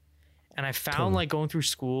to-dos. And I found like going through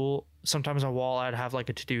school, sometimes on a wall I'd have like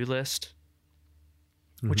a to-do list,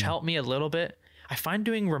 which helped me a little bit. I find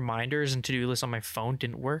doing reminders and to-do lists on my phone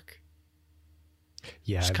didn't work.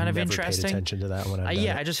 Yeah, it's kind of interesting. Paid attention to that when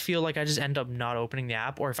I just feel like I just end up not opening the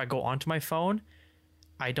app, or if I go onto my phone,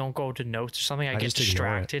 I don't go to notes or something. I get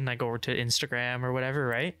distracted and I go over to Instagram or whatever,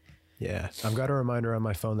 right? Yeah, I've got a reminder on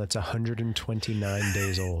my phone that's 129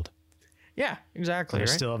 days old. Yeah, exactly. And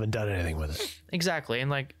I still haven't done anything with it. Exactly,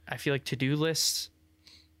 and like I feel like to-do lists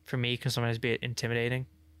for me can sometimes be intimidating.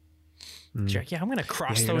 You're like, I'm gonna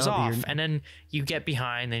cross those off, and then you get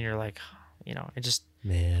behind, and you're like, you know, it just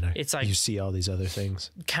it's like you see all these other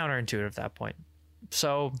things. Counterintuitive at that point.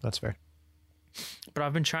 So that's fair. But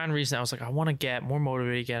I've been trying recently. I was like, I want to get more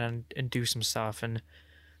motivated again and do some stuff, and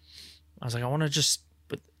I was like, I want to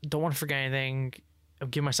but don't want to forget anything. I'll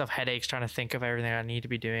give myself headaches trying to think of everything I need to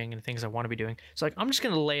be doing and things I want to be doing. So like, I'm just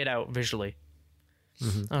gonna lay it out visually.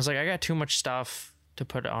 I was like, I got too much stuff to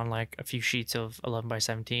put on like a few sheets of 11 by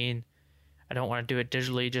 17. I don't want to do it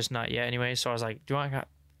digitally, just not yet anyway. So I was like, I got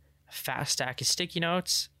a fat stack of sticky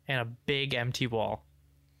notes and a big empty wall.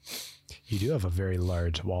 You do have a very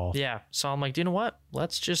large wall. Yeah. So I'm like, do you know what?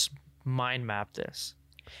 Let's just mind map this.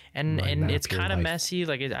 And it's kind of messy.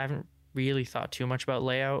 Like I haven't really thought too much about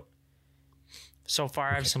layout. So far,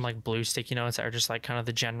 I have some like blue sticky notes that are just like kind of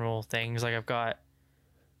the general things. Like I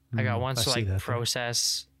got ones to like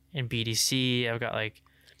process in BDC. I've got like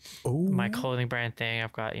my clothing brand thing.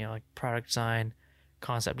 I've got, you know, like product design,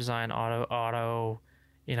 concept design, auto,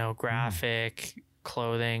 you know, graphic,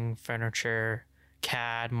 clothing, furniture,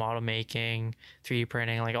 CAD, model making, 3D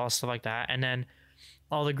printing, like all stuff like that. And then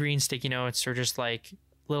all the green sticky notes are just like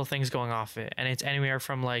little things going off it. And it's anywhere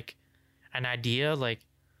from like an idea, like,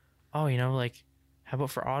 oh, you know, like how about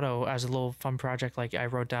for auto as a little fun project? Like I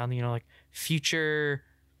wrote down, you know, like future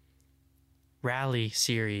rally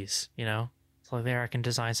series, you know, so there I can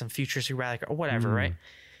design some futuristic rally or whatever, right?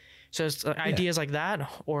 So it's ideas like that,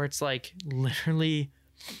 or it's like literally,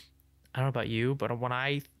 I don't know about you, but when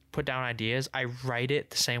I put down ideas, I write it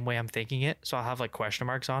the same way I'm thinking it. So I'll have like question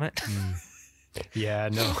marks on it. Yeah,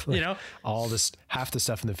 no, like, you know, all this, half the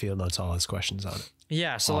stuff in the field notes, all has questions on it.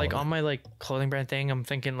 Yeah. So like on my like clothing brand thing, I'm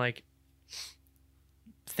thinking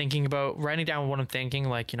about writing down what I'm thinking,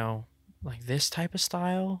 like, you know, like this type of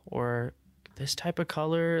style or this type of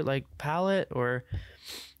color, like palette or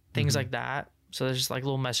things like that. So there's just like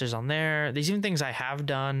little messages on there. There's even things I have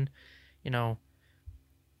done, you know,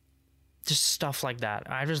 just stuff like that.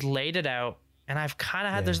 I just laid it out And I've kind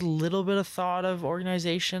of had, Yeah. there's a little bit of thought of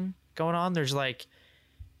organization going on. There's like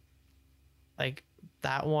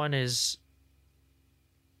that one is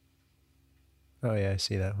Oh yeah, I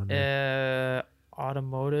see that one. Yeah.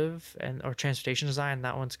 automotive or transportation design.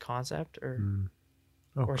 That one's concept Oh,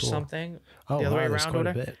 or cool. something. Oh, the other way there's around, quite a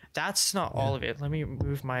whatever. bit. That's not all of it. Let me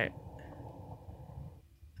move my.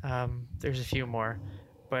 There's a few more,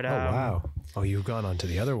 but Oh wow. Oh, you've gone onto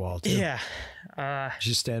the other wall too. yeah. Did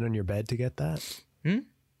you stand on your bed to get that?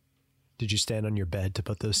 Did you stand on your bed to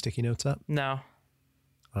put those sticky notes up? No,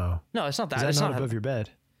 Oh, no, it's not that. is that It's not not above your bed?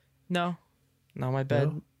 No, my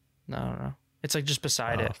bed. No. It's like just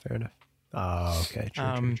beside Oh, it. fair enough. Oh, okay.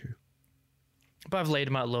 True. But I've laid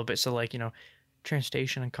them out a little bit, so like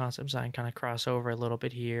transportation and concept design kind of cross over a little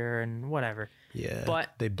bit here and whatever. Yeah, but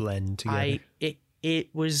they blend together. It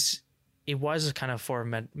was a kind of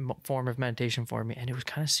form of meditation for me, and it was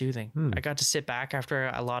kind of soothing. I got to sit back after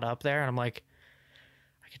a lot up there, and I'm like,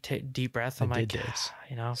 I could take a deep breath. I'm like,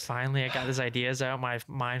 finally I got these ideas out. My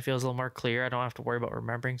mind feels a little more clear. I don't have to worry about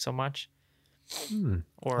remembering so much.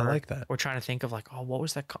 Or I like that. Or trying to think of like, oh, what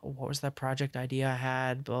was that project idea I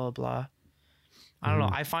had? Blah blah blah. I don't know.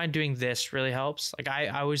 I find doing this really helps. Like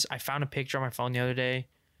I found a picture on my phone the other day.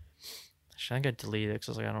 Actually, I think I deleted it because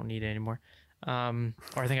I was like, I don't need it anymore. Or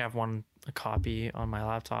I think I have a copy on my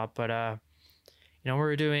laptop. But we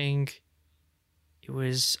were doing. It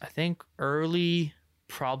was, I think, early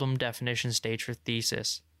problem definition stage for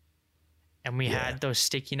thesis, and we had those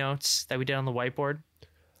sticky notes that we did on the whiteboard,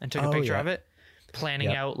 and took a picture of it,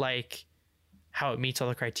 planning out like how it meets all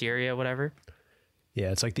the criteria, whatever.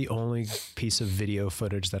 Yeah, it's like the only piece of video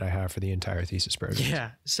footage that I have for the entire thesis project.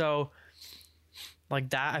 Yeah, so like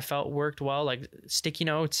that I felt worked well, like sticky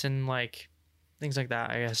notes and like things like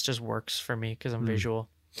that. I guess just works for me because I'm visual.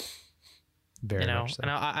 Very much so.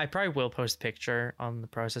 And I probably will post a picture on the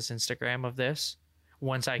Process Instagram of this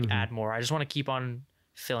once I add more. I just want to keep on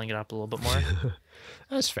filling it up a little bit more.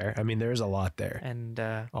 That's fair. I mean, there's a lot there And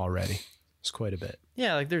already. It's quite a bit.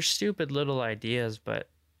 yeah, like there's stupid little ideas, but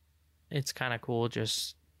it's kind of cool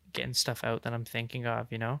just getting stuff out that I'm thinking of,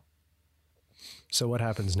 So what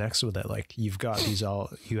happens next with it? Like you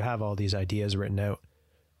have all these ideas written out.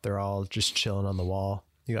 They're all just chilling on the wall.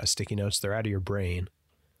 You got sticky notes. They're out of your brain.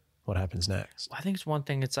 What happens next? I think it's one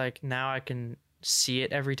thing. It's like now I can see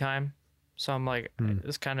it every time. So I'm like,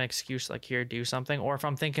 this kind of excuse, like, here, do something. Or if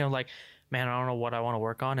I'm thinking of like, man, I don't know what I want to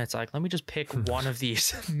work on. It's like, let me just pick one of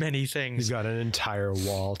these many things. You've got an entire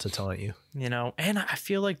wall to taunt you. And I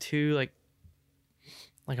feel like too, like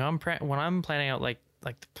when I'm planning out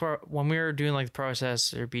when we were doing like the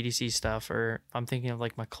process or BDC stuff, or I'm thinking of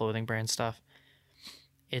like my clothing brand stuff,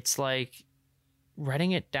 it's like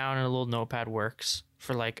writing it down in a little notepad works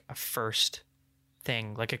for like a first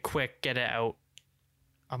thing, like a quick get it out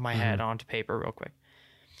of my head onto paper real quick.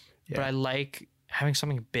 Yeah. But I like having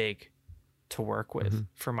something big to work with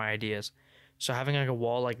for my ideas. So having like a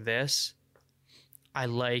wall like this, I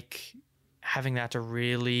like having that to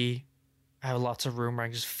really have lots of room where I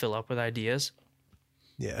can just fill up with ideas.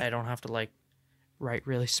 Yeah. I don't have to like write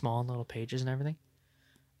really small little pages and everything.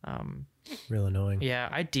 Real annoying. Yeah.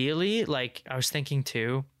 Ideally, like I was thinking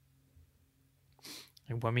too,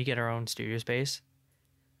 when we get our own studio space,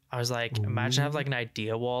 I was like, imagine have like an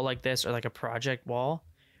idea wall like this, or like a project wall,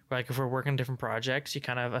 where like if we're working on different projects, you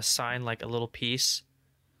kind of assign like a little piece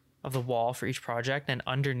of the wall for each project, and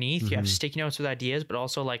underneath you have sticky notes with ideas, but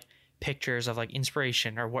also like pictures of like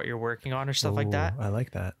inspiration or what you're working on or stuff like that. I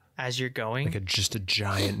like that. As you're going, like just a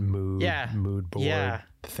giant mood board,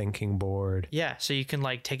 thinking board. Yeah, so you can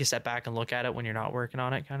like take a step back and look at it when you're not working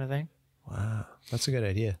on it, kind of thing. Wow, that's a good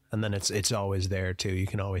idea. And then it's always there too. You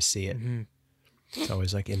can always see it. It's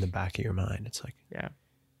always like in the back of your mind. It's like,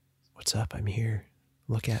 what's up? I'm here.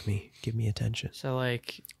 Look at me. Give me attention. So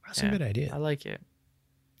like, that's a good idea. I like it.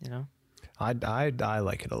 I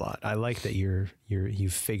like it a lot. I like that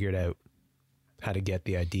you've figured out how to get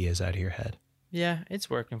the ideas out of your head. Yeah, it's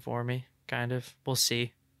working for me. Kind of. We'll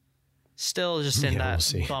see. Still just in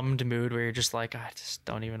that bummed mood where you're just like, I just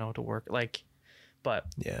don't even know what to work. Like, but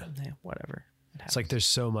whatever. It's like there's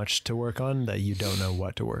so much to work on that you don't know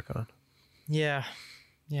what to work on. Yeah.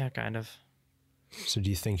 Yeah, kind of. So do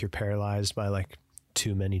you think you're paralyzed by like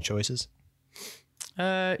too many choices?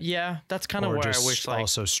 Yeah, that's kind of where I wish, like,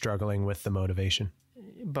 also struggling with the motivation.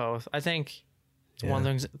 Both. I think one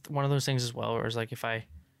of those things as well, where it's like if I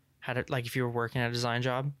had it, like if you were working at a design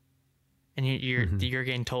job and you're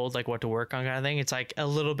getting told like what to work on, kind of thing, it's like a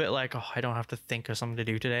little bit like, oh, I don't have to think of something to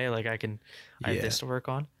do today. Like I have this to work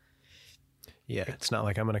on. Yeah, it's not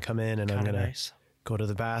like I'm going to come in and I'm going to go to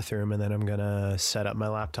the bathroom, and then I'm gonna set up my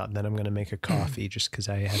laptop, then I'm gonna make a coffee just because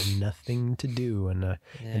I have nothing to do, and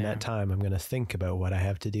in that time I'm gonna think about what I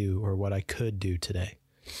have to do or what I could do today,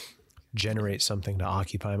 generate something to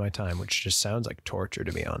occupy my time, which just sounds like torture,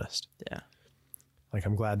 to be honest. Yeah. Like,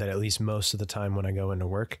 I'm glad that at least most of the time when I go into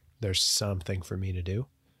work, there's something for me to do,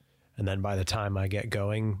 and then by the time I get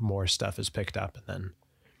going, more stuff is picked up, and then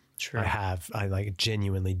True. I like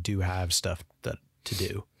genuinely do have stuff that to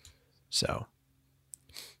do. So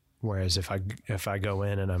whereas if I go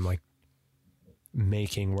in and I'm like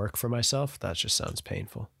making work for myself, that just sounds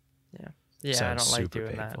painful. Yeah. Yeah. Sounds I don't like super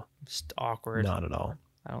doing painful. that. Just awkward. Not at all.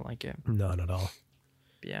 I don't like it. Not at all.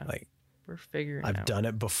 Yeah. Like, we're figuring I've out. done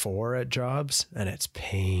it before at jobs, and it's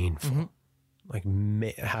painful. Like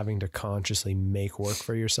having to consciously make work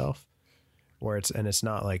for yourself, it's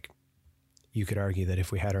not like, you could argue that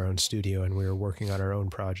if we had our own studio and we were working on our own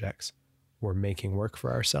projects, we're making work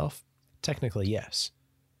for ourselves. Technically, yes.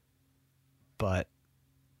 But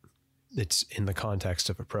it's in the context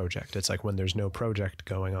of a project. It's like when there's no project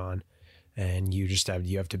going on and you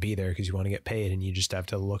have to be there because you want to get paid, and you just have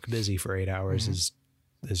to look busy for 8 hours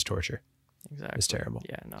is torture. Exactly. It's terrible.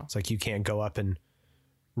 Yeah, no. It's like you can't go up and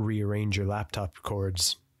rearrange your laptop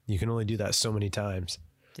cords. You can only do that so many times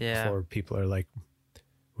before people are like,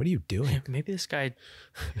 what are you doing? Maybe this guy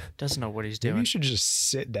doesn't know what he's doing. Maybe you should just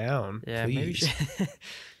sit down. Yeah, please. maybe you should.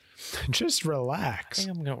 Just I relax. think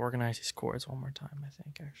I'm going to organize these cords one more time, I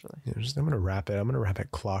think, actually. Yeah, I'm going to wrap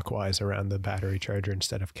it clockwise around the battery charger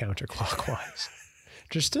instead of counterclockwise.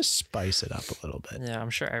 Just to spice it up a little bit. Yeah,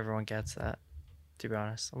 I'm sure everyone gets that, to be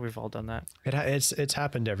honest. We've all done that. It's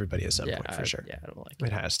happened to everybody at some point, for sure. Yeah, I don't like it.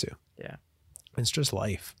 It has to. Yeah. It's just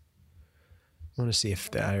life. I want to see if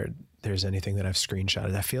there's anything that I've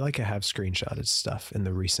screenshotted. I feel like I have screenshotted stuff in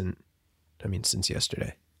the since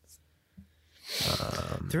yesterday.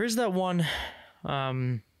 There is that one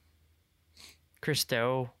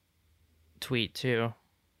Christo tweet too.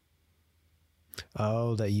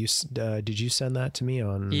 Oh, that you did you send that to me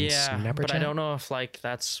on Snapchat? But I don't know if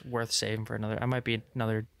that's worth saving for another. I might be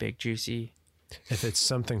another big juicy. If it's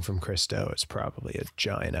something from Christo, it's probably a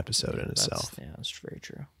giant episode in itself. Yeah, that's very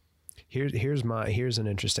true. Here's an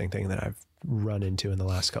interesting thing that I've run into in the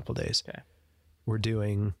last couple of days. Okay. We're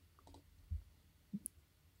doing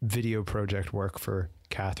video project work for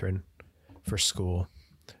Catherine for school,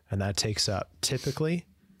 and that takes up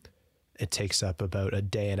about a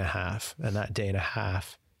day and a half, and that day and a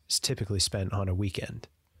half is typically spent on a weekend.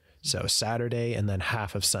 So Saturday and then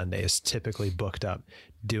half of Sunday is typically booked up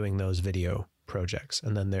doing those video projects.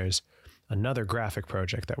 And then there's another graphic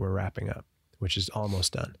project that we're wrapping up, which is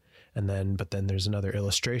almost done. But then there's another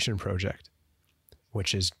illustration project,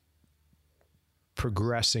 which is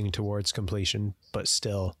progressing towards completion, but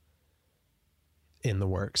still in the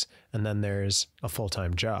works. And then there's a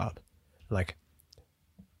full-time job. Like,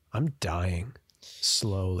 I'm dying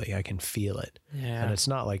slowly. I can feel it. Yeah. And it's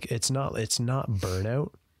not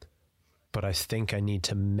burnout, but I think I need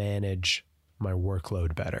to manage my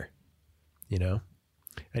workload better. You know,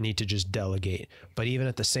 I need to just delegate. But even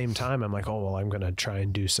at the same time, I'm like, oh, well, I'm going to try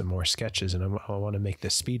and do some more sketches, and I want to make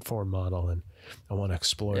this speed form model, and I want to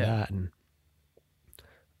explore that. And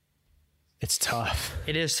it's tough.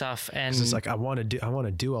 It is tough. And it's like, I want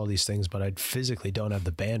to do all these things, but I physically don't have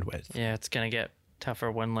the bandwidth. Yeah. It's going to get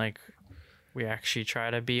tougher when we actually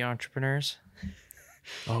try to be entrepreneurs.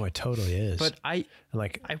 Oh, it totally is. But I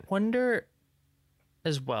wonder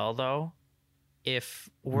as well, though, if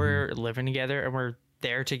we're living together and we're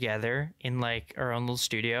there together in our own little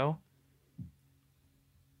studio,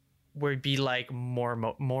 we'd be more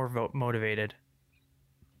motivated.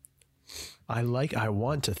 I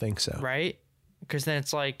want to think so. Right? Because then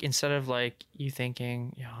it's instead of you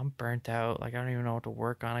thinking, I'm burnt out, I don't even know what to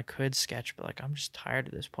work on. I could sketch, but I'm just tired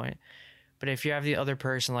at this point. But if you have the other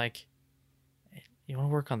person you want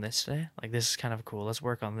to work on this today? This is kind of cool. Let's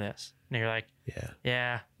work on this. And you're like,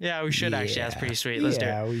 yeah, we should actually. That's pretty sweet. Let's do it.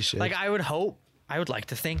 Yeah, we should. I would like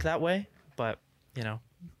to think that way, but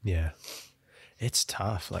Yeah, it's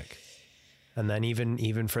tough. And then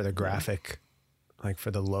even for the graphic,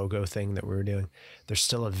 for the logo thing that we were doing, there's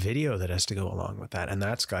still a video that has to go along with that. And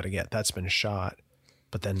that's been shot,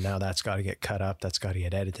 but then now that's got to get cut up. That's got to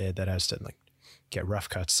get edited. That has to get rough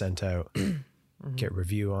cuts sent out. Get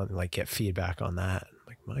review on, get feedback on that.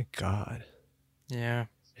 My God. Yeah.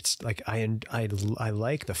 It's I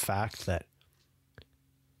like the fact that,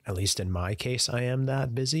 at least in my case, I am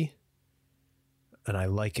that busy, and I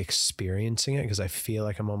like experiencing it because I feel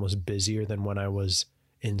like I'm almost busier than when I was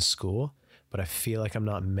in school, but I feel like I'm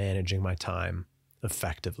not managing my time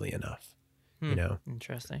effectively enough.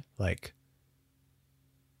 Interesting.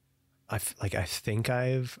 I think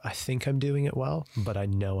I'm doing it well, but I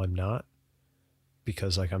know I'm not,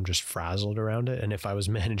 because like I'm just frazzled around it. And if I was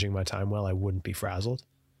managing my time well, I wouldn't be frazzled,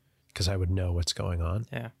 because I would know what's going on.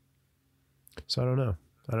 Yeah. So I don't know.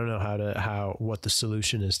 I don't know what the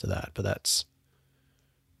solution is to that, but that's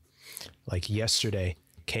like yesterday,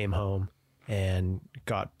 came home and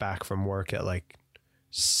got back from work at like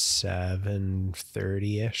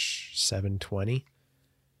 7:30ish, 7:20.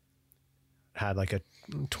 Had like a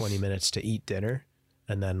 20 minutes to eat dinner,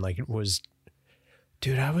 and then like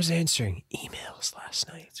dude, I was answering emails last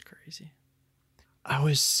night. It's crazy. I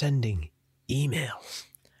was sending emails.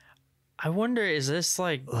 I wonder, is this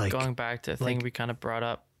like going back to a thing we kind of brought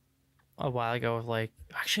up a while ago of like,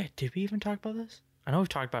 actually, did we even talk about this? I know we've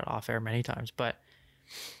talked about it off air many times, but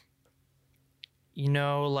you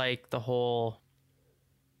know, like the whole,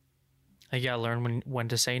 like, you gotta learn when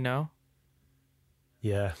to say no.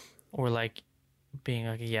 Yeah. Or like being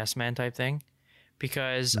like a yes man type thing.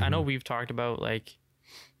 Because I know we've talked about like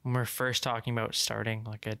when we're first talking about starting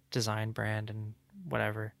like a design brand and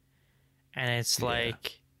whatever. And it's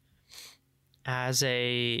like,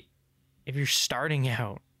 if you're starting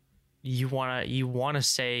out, you wanna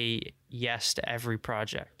say yes to every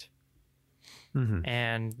project.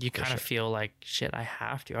 And you kind of feel like, shit, I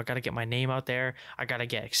have to. I got to get my name out there. I got to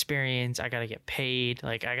get experience. I got to get paid.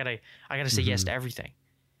 Like I gotta say yes to everything.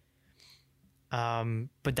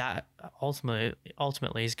 But that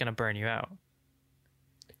ultimately is going to burn you out.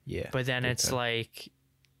 Yeah. But then it's like,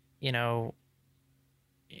 you know,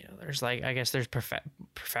 there's like, I guess there's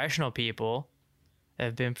professional people that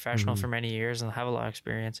have been professional for many years and have a lot of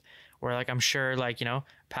experience, where like, I'm sure like,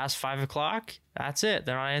 past 5 o'clock, that's it.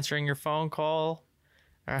 They're not answering your phone call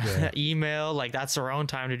or email. Like that's their own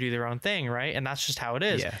time to do their own thing. Right. And that's just how it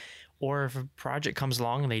is. Yeah. Or if a project comes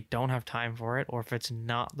along and they don't have time for it, or if it's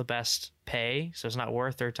not the best pay, so it's not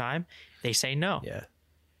worth their time, they say no. Yeah.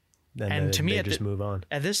 Then to me, they just move on.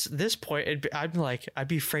 At this point, I'd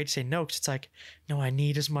be afraid to say no, because it's like, no, I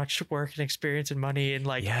need as much work and experience and money and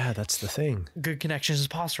like, yeah, that's the thing, good connections as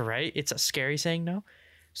possible, right? It's a scary saying no.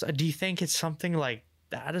 So do you think it's something like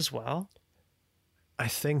that as well? I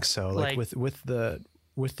think so. Like with the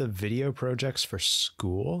video projects for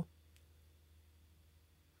school,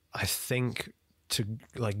 I think to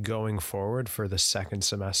like going forward for the second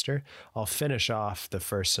semester, I'll finish off the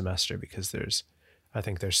first semester because I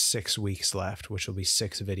think there's 6 weeks left, which will be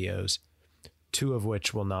 6 videos, 2 of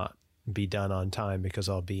which will not be done on time because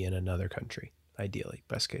I'll be in another country, ideally,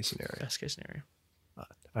 best case scenario.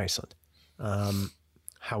 Iceland.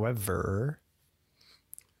 However,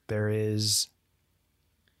 there is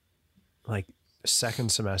like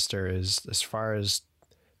second semester is, as far as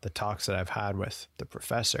the talks that I've had with the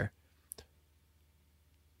professor,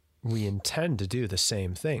 we intend to do the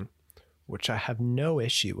same thing, which I have no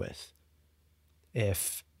issue with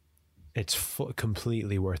if it's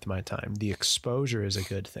completely worth my time. The exposure is a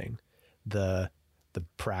good thing. The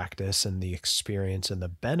practice and the experience and the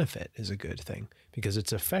benefit is a good thing, because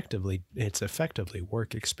it's effectively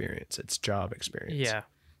work experience. It's job experience. Yeah.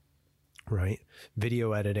 Right.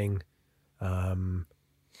 Video editing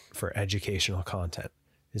for educational content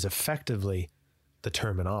is effectively the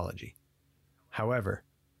terminology. However,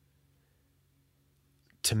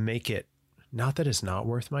 to make it, not that it's not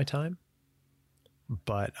worth my time,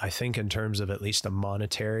 but I think in terms of at least a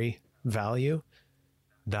monetary value,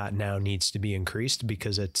 that now needs to be increased,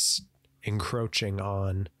 because it's encroaching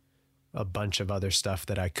on a bunch of other stuff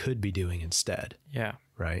that I could be doing instead. Yeah.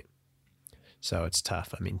 Right. So it's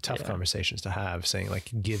tough. I mean, tough conversations to have, saying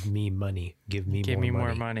like, give me money, give me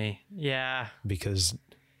more money. Yeah.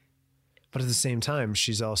 But at the same time,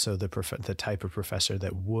 she's also the type of professor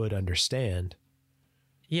that would understand.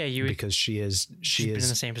 Yeah, because she is in the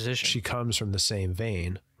same position. She comes from the same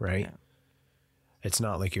vein, right? Yeah. It's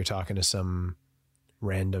not like you're talking to some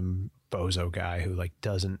random bozo guy who like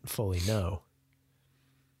doesn't fully know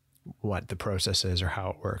what the process is or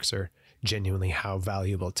how it works or genuinely how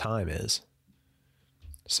valuable time is.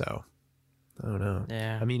 So I don't know.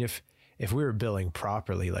 Yeah. I mean, if we were billing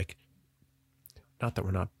properly, like, not that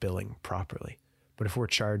we're not billing properly, but if we're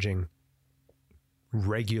charging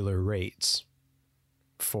regular rates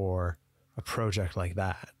for a project like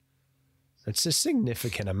that, it's a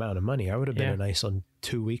significant amount of money. I would have been in Iceland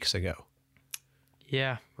 2 weeks ago.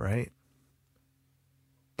 Yeah. Right.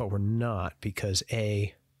 But we're not, because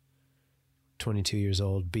A, 22 years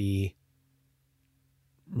old, B,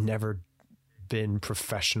 never been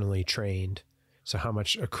professionally trained. So how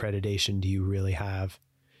much accreditation do you really have?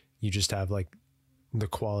 You just have like the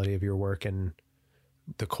quality of your work and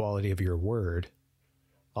the quality of your word,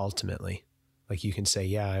 ultimately. Like you can say,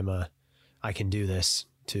 yeah, I can do this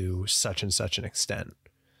to such and such an extent.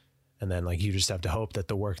 And then like, you just have to hope that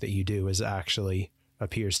the work that you do is actually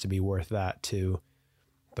appears to be worth that to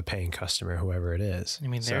the paying customer, whoever it is. I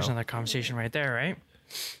mean, there's another conversation right there, right?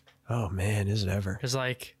 Oh man, is it ever? Because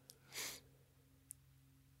like,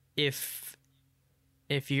 if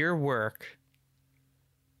your work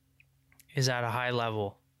is at a high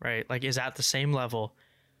level, right? Like is at the same level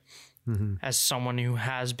as someone who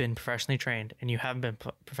has been professionally trained and you haven't been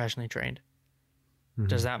professionally trained,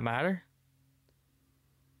 does that matter?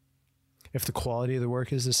 If the quality of the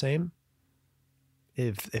work is the same,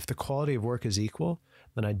 if the quality of work is equal,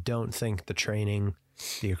 then I don't think the training,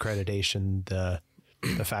 the accreditation,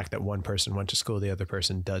 the fact that one person went to school, the other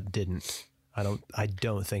person didn't. I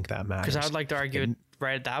don't think that matters. Because I would like to argue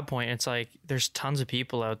right at that point, it's like there's tons of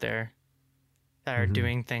people out there that are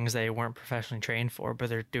doing things they weren't professionally trained for, but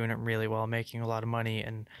they're doing it really well, making a lot of money,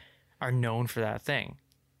 and are known for that thing.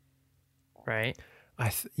 Right? I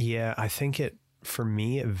think for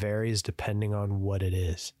me, it varies depending on what it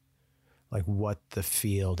is, like what the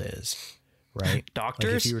field is, right?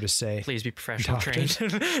 Doctors, like if you were to say, please be professionally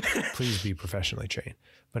trained. Please be professionally trained.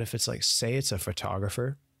 But if it's like, say it's a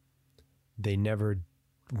photographer, they never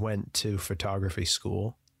went to photography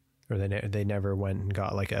school, or they never went and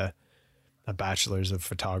got like a bachelor's of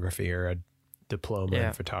photography or a diploma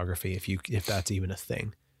in photography, if that's even a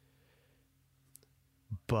thing.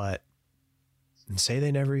 But say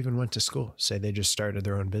they never even went to school, say they just started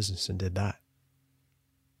their own business and did that,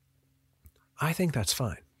 I think that's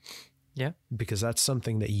fine. Yeah. Because that's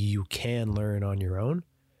something that you can learn on your own.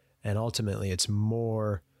 And ultimately it's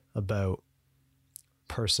more about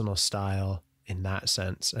personal style in that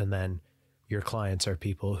sense. And then your clients are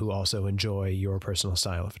people who also enjoy your personal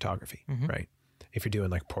style of photography, right? If you're doing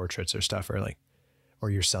like portraits or stuff, or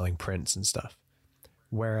you're selling prints and stuff.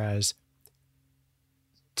 Whereas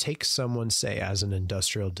take someone, say, as an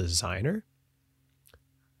industrial designer,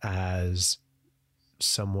 as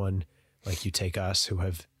someone like you take us who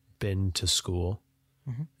have been to school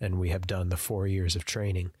and we have done the 4 years of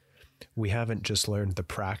training. We haven't just learned the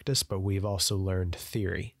practice, but we've also learned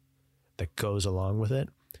theory that goes along with it,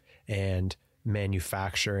 and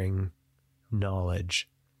manufacturing knowledge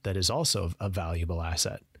that is also a valuable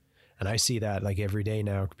asset. And I see that like every day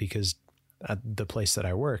now, because at the place that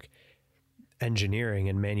I work, engineering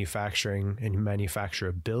and manufacturing and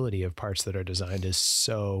manufacturability of parts that are designed is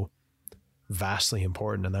so vastly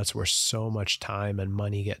important. And that's where so much time and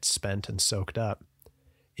money gets spent and soaked up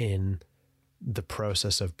in the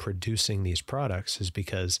process of producing these products, is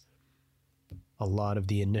because a lot of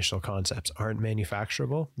the initial concepts aren't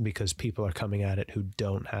manufacturable because people are coming at it who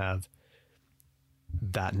don't have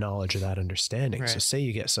that knowledge or that understanding. Right. So say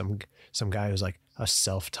you get some guy who's like a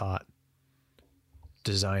self-taught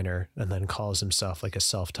designer and then calls himself like a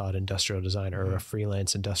self-taught industrial designer or a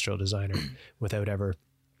freelance industrial designer without ever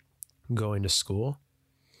going to school.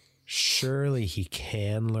 Surely he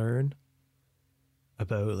can learn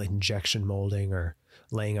about like injection molding or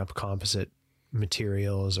laying up composite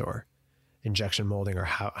materials or injection molding, or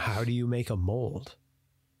how do you make a mold,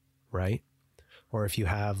 right? Or if you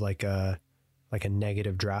have like a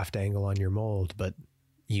negative draft angle on your mold, but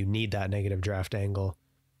you need that negative draft angle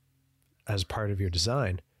as part of your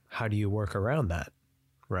design, how do you work around that,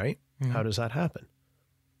 right? How does that happen?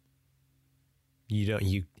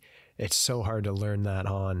 It's so hard to learn that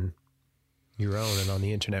on your own and on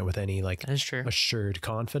the internet with any like assured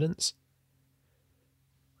confidence.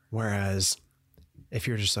 Whereas if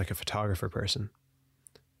you're just like a photographer person,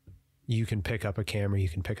 you can pick up a camera, you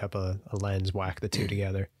can pick up a lens, whack the two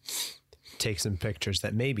together, take some pictures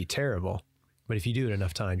that may be terrible, but if you do it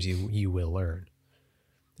enough times, you will learn.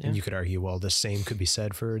 Yeah. And you could argue, well, the same could be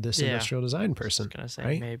said for this industrial design person. I was gonna say,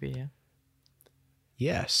 right? Maybe, yeah.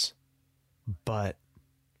 Yes. But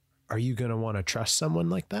are you going to want to trust someone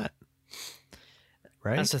like that?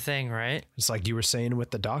 Right? That's the thing, right? It's like you were saying with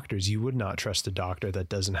the doctors. You would not trust a doctor that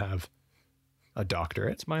doesn't have a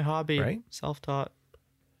doctorate. It's my hobby, right? Self-taught.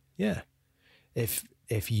 Yeah. If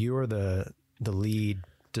you're the lead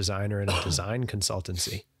designer in a design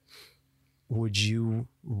consultancy, would you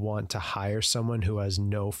want to hire someone who has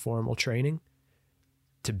no formal training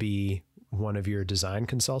to be one of your design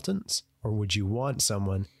consultants? Or would you want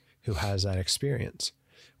someone who has that experience?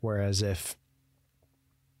 Whereas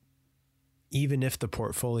even if the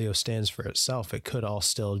portfolio stands for itself, it could all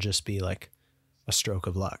still just be like a stroke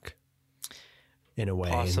of luck in a way.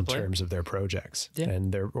 Possibly. In terms of their projects. Yeah.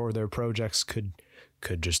 And their projects could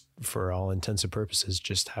just, for all intents and purposes,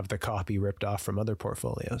 just have the copy ripped off from other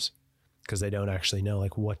portfolios because they don't actually know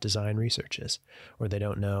like what design research is, or they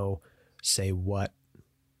don't know, say, what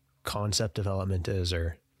concept development is,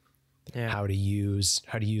 or Yeah. how to use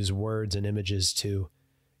words and images to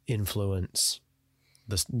influence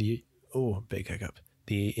big hiccup,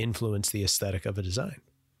 the aesthetic of a design.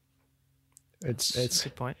 It's That's a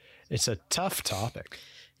good point. It's a tough topic.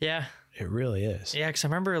 Yeah. It really is. Yeah, because I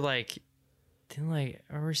remember reading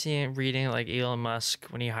like Elon Musk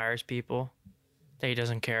when he hires people that he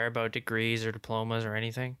doesn't care about degrees or diplomas or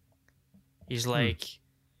anything. He's like,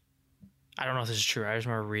 I don't know if this is true. I just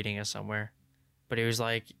remember reading it somewhere, but he was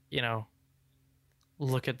like,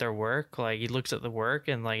 look at their work. Like he looks at the work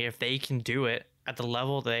and like if they can do it at the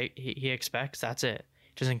level that he expects, that's it.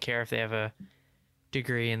 He doesn't care if they have a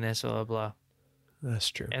degree in this, blah blah blah. That's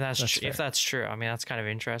true. And if that's true, I mean that's kind of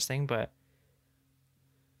interesting, but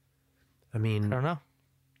I mean, I don't know.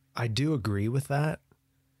 I do agree with that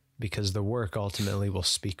because the work ultimately will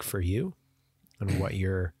speak for you and what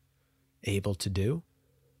you're able to do.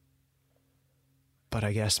 But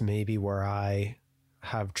I guess maybe where I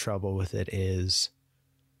have trouble with it is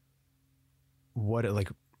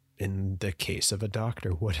in the case of a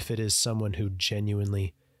doctor, what if it is someone who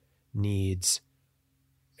genuinely needs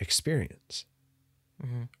experience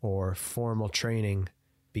or formal training?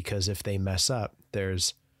 Because if they mess up, there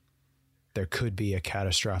could be a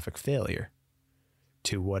catastrophic failure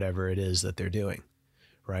to whatever it is that they're doing,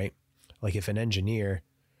 right? Like if an engineer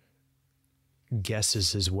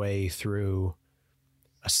guesses his way through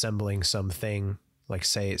assembling something, like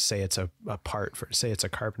say it's a part for, say it's a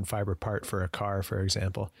carbon fiber part for a car, for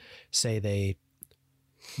example, say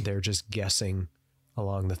they're just guessing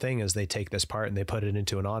along the thing as they take this part and they put it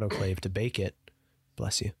into an autoclave to bake it,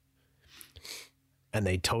 bless you, and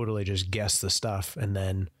they totally just guess the stuff, and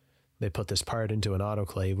then they put this part into an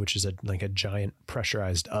autoclave, which is like a giant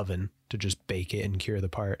pressurized oven to just bake it and cure the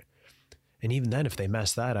part. And even then, if they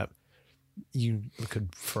mess that up, you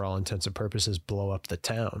could, for all intents and purposes, blow up the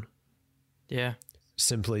town. Yeah.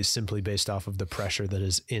 Simply based off of the pressure that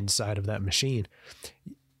is inside of that machine.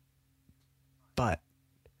 But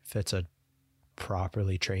if it's a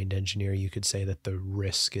properly trained engineer, you could say that the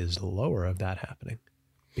risk is lower of that happening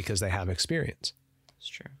because they have experience. That's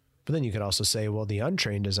true. But then you could also say, well, the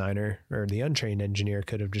untrained designer or the untrained engineer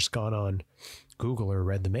could have just gone on Google or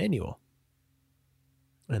read the manual,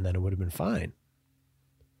 and then it would have been fine.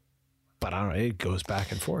 But I don't know, it goes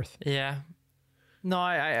back and forth. Yeah.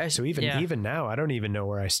 No, so even now, I don't even know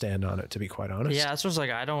where I stand on it, to be quite honest. Yeah, that's what's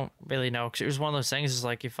like, I don't really know. Cause it was one of those things is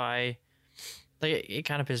like, it kind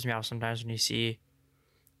of pisses me off sometimes when you see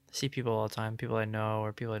people all the time, people I know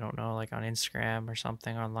or people I don't know, like on Instagram or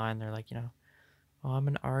something online. They're like, oh, I'm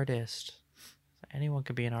an artist. Anyone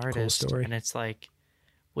could be an artist. Cool story. And it's like,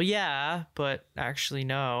 well, yeah, but actually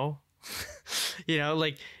no.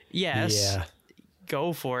 Like, yes,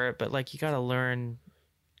 go for it. But like, you got to learn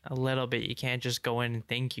a little bit. You can't just go in and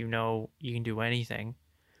think you can do anything.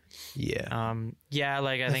 Yeah.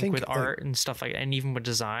 Like I think with art and stuff like that, and even with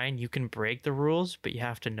design, you can break the rules, but you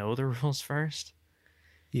have to know the rules first.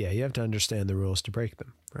 Yeah, you have to understand the rules to break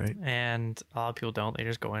them, right? And a lot of people don't. They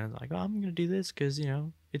just go in and like, oh, I'm going to do this because,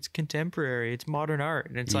 it's contemporary, it's modern art.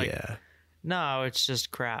 And it's like, no, it's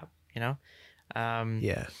just crap, Yeah.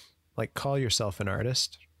 Like, call yourself an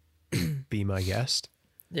artist, be my guest.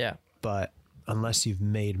 Yeah. But unless you've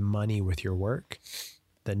made money with your work,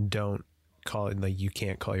 then don't call it, like, you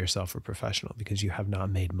can't call yourself a professional because you have not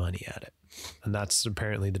made money at it. And that's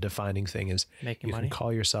apparently the defining thing is making you money. Can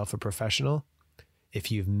call yourself a professional if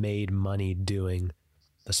you've made money doing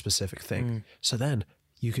the specific thing. So then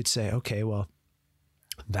you could say, okay, well,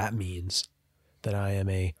 that means that I am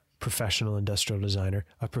a professional industrial designer,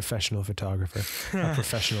 a professional photographer, a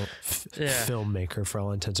professional filmmaker for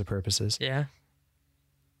all intents and purposes. Yeah.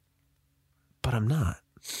 But I'm not.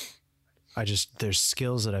 There's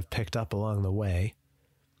skills that I've picked up along the way.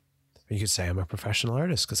 You could say I'm a professional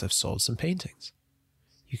artist because I've sold some paintings.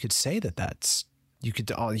 You could say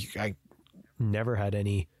I never had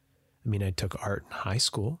any, I took art in high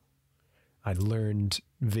school. I learned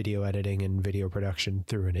video editing and video production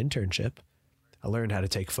through an internship. I learned how to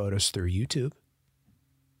take photos through YouTube.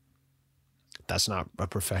 That's not a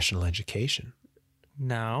professional education.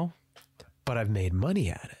 No. But I've made money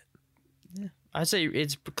at it. Yeah. I'd say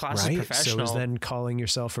it's classed as professional. So is then calling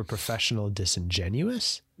yourself a professional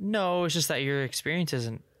disingenuous? No, it's just that your experience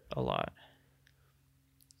isn't a lot.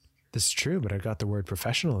 This is true, but I got the word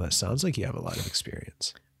professional. That sounds like you have a lot of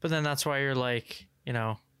experience. But then that's why you're like,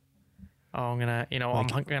 oh, I'm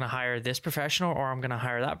gonna hire this professional or I'm gonna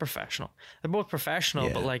hire that professional. They're both professional,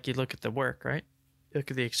 but like you look at the work, right? You look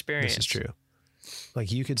at the experience. This is true. Like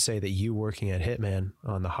you could say that you working at Hitman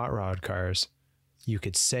on the hot rod cars, you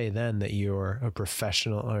could say then that you're a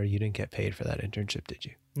professional, or you didn't get paid for that internship, did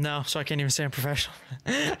you? No, so I can't even say I'm professional.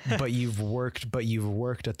 But you've worked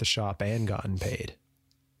at the shop and gotten paid.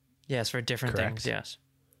 Yes, for different Correct. things. Yes.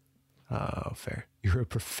 Oh, fair. You're a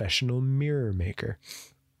professional mirror maker.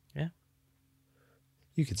 Yeah.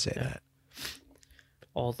 You could say Yeah. that.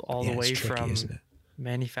 All Yeah, the way it's tricky, from isn't it?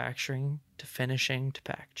 manufacturing to finishing to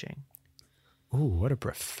packaging. Ooh, what a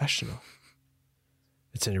professional.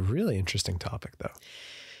 It's a really interesting topic, though.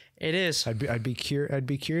 It is. I'd be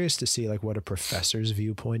curious to see like what a professor's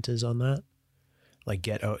viewpoint is on that. Like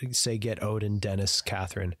get Odin, Dennis,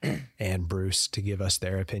 Catherine, and Bruce to give us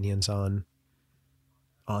their opinions on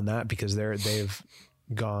that, because they've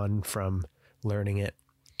gone from learning it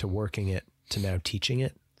to working it to now teaching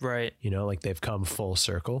it. Right. You know, like they've come full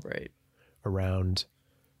circle Right. around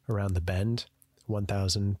the bend,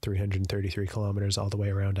 1,333 kilometers all the way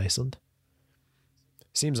around Iceland.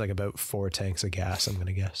 Seems like about 4 tanks of gas, I'm going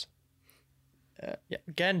to guess. Yeah.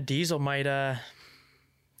 Again, diesel might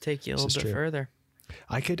take you a little bit further.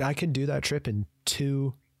 I could do that trip in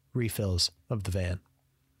 2 refills of the van.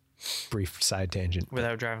 Brief side tangent.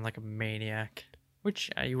 Without driving like a maniac. Which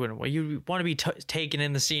you wouldn't. Well, you want to be taking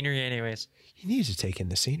in the scenery anyways. You need to take in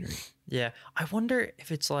the scenery. Yeah. I wonder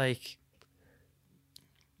if it's like,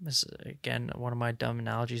 this is, again, one of my dumb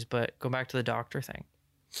analogies, but go back to the doctor thing.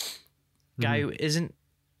 Guy who isn't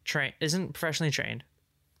professionally trained,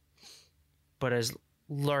 but has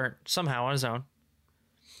learned somehow on his own.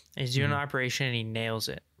 And he's doing an operation and he nails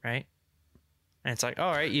it, right? And it's like,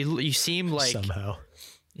 all right, you seem like somehow.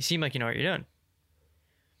 You seem like you know what you're doing.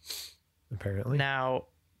 Apparently. Now,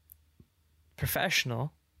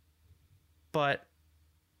 professional, but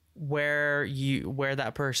where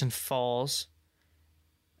that person falls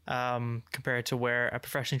compared to where a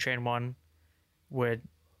professionally trained one would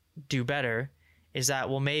do better is that,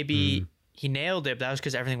 well, maybe he nailed it, but that was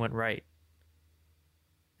because everything went right.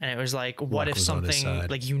 And it was like, what if something,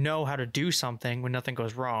 like, you know how to do something when nothing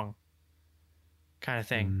goes wrong kind of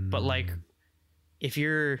thing. But like, if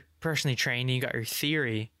you're personally trained and you got your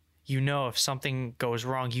theory, you know, if something goes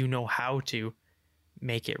wrong, you know how to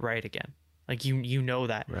make it right again. Like you know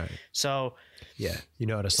that. Right. So yeah, you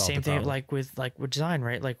know how to solve same the problem. thing like with design,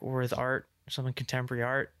 right? Like with art, something contemporary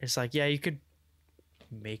art, it's like, yeah, you could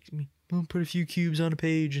put a few cubes on a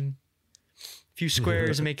page and a few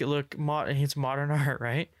squares and make it look it's modern art,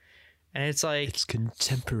 right? And it's like, it's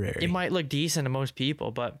contemporary. It might look decent to most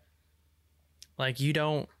people, but like you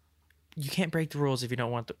can't break the rules if you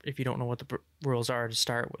don't know what the rules are to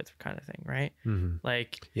start with, kind of thing, right?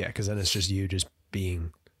 Like, yeah, because then it's just you just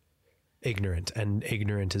being ignorant, and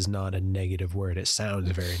ignorant is not a negative word. It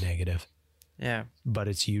sounds very negative. Yeah, but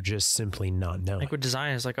it's you just simply not knowing. Like with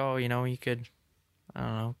design, it's like, oh, you know, you could, I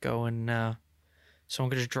don't know, go and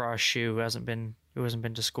someone could just draw a shoe who hasn't been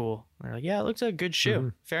to school. And they're like, yeah, it looks like a good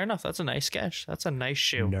shoe. Fair enough. That's a nice sketch. That's a nice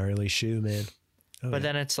shoe. Gnarly shoe, man. But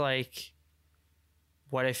then it's like,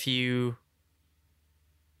 what if you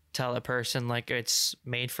tell a person like it's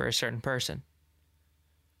made for a certain person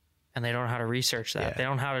and they don't know how to research that? Yeah. They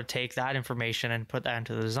don't know how to take that information and put that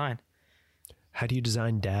into the design. How do you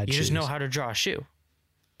design dad shoes? You just know how to draw a shoe,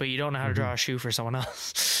 but you don't know how to draw a shoe for someone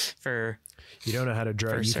else. You don't know how to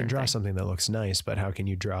draw. You can draw something that looks nice, but how can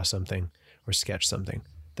you draw something or sketch something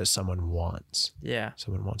that someone wants? Yeah.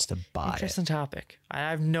 Someone wants to buy. Interesting topic. I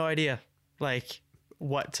have no idea like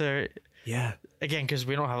what to... Yeah. Again, because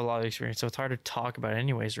we don't have a lot of experience, so it's hard to talk about it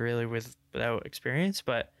anyways, really, without experience,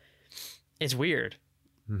 but it's weird.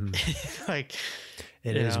 Like,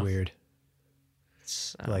 it is weird.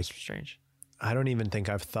 It's like strange. I don't even think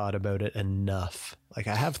I've thought about it enough. Like,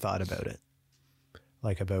 I have thought about it.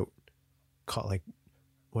 Like,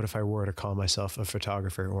 what if I were to call myself a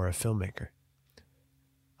photographer or a filmmaker?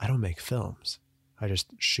 I don't make films. I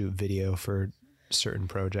just shoot video for certain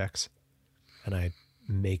projects, and I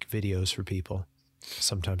make videos for people.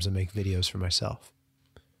 Sometimes I make videos for myself.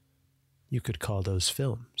 You could call those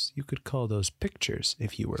films. You could call those pictures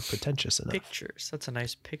if you were pretentious enough. Pictures. That's a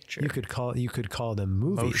nice picture. You could call them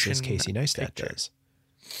movies, as Casey Neistat does.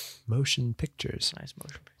 Motion pictures. Nice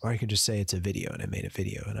motion picture. Or I could just say it's a video and I made a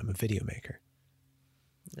video and I'm a video maker.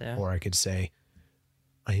 Yeah. Or I could say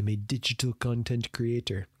I am a digital content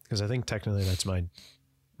creator, because I think technically that's my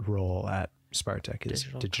role at Spartech, is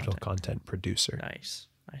digital content producer. Nice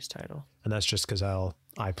title. And that's just because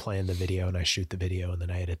I plan the video and I shoot the video and then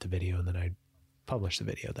I edit the video and then I publish the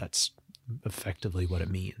video. That's effectively what it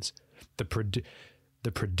means.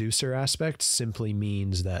 The producer aspect simply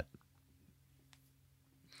means that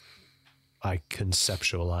I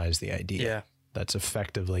conceptualize the idea. Yeah. That's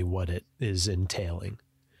effectively what it is entailing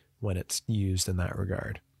when it's used in that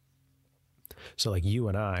regard. So like you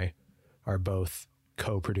and I are both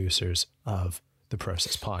co-producers of the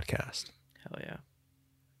Process Podcast, Hell yeah.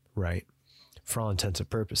 right? For all intents and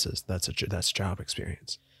purposes, that's job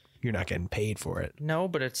experience. You're not getting paid for it, No,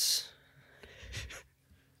 but it's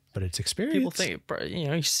experience. people think,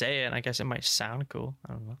 you say it, and I guess it might sound cool.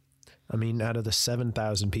 I don't know. I mean, out of the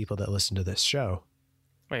 7,000 people that listen to this show,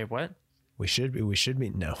 Wait, what? we should be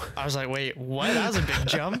no. I was like, wait, what? That was a big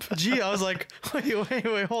jump. Gee, I was like,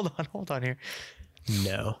 wait, hold on here.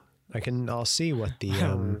 No. I'll see what the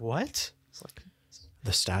What? It's like,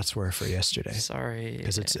 the stats were for yesterday. sorry.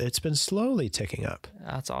 Because it's been slowly ticking up.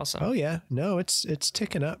 That's awesome. Oh yeah. No, it's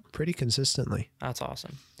ticking up pretty consistently. That's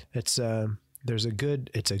awesome. It's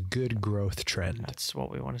it's a good growth trend. That's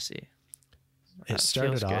what we want to see. It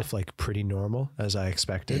started off like pretty normal as I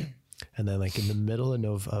expected. And then like in the middle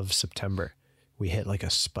of September, we hit like a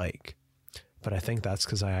spike. But I think that's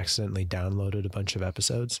because I accidentally downloaded a bunch of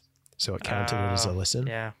episodes. So it counted it as a listen.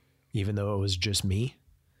 Yeah. Even though it was just me.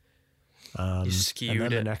 You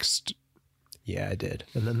skewed and then yeah, I did.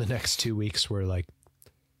 And then the next 2 weeks were like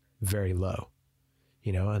very low,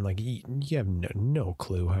 and like you have no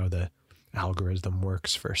clue how the algorithm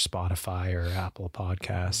works for Spotify or Apple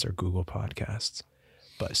Podcasts or Google Podcasts.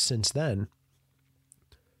 But since then,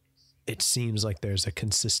 it seems like there's a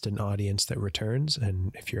consistent audience that returns.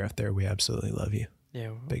 And if you're out there, we absolutely love you.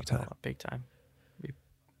 Yeah. Big time. Big time.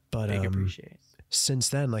 But Big appreciate. Since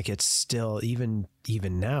then, like it's still even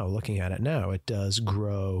now, looking at it now, it does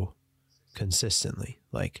grow consistently.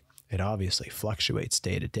 Like it obviously fluctuates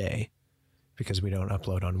day to day because we don't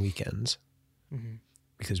upload on weekends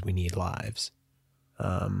because we need lives.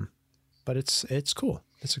 But it's cool.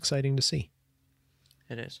 It's exciting to see.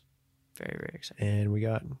 It is very, very exciting. And we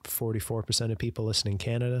got 44% of people listening in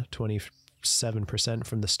Canada, 27%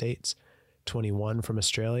 from the States, 21% from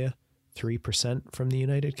Australia, 3% from the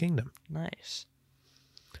United Kingdom. Nice.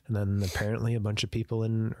 And then apparently a bunch of people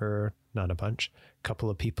couple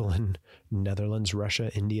of people in Netherlands,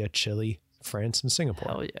 Russia, India, Chile, France, and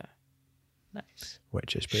Singapore. Hell yeah. Nice.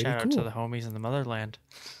 Which is pretty Shout cool. out to the homies in the motherland.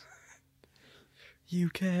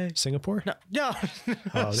 UK. Singapore? No.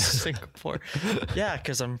 Oh. Singapore. Yeah,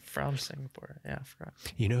 because I'm from Singapore. Yeah, I forgot.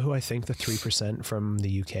 You know who I think the 3% from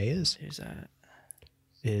the UK is? Who's that?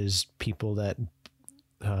 Is people that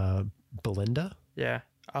Belinda. Yeah.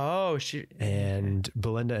 Oh, And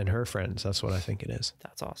Belinda and her friends. That's what I think it is.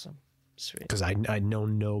 That's awesome. Sweet. Because I know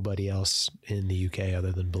nobody else in the UK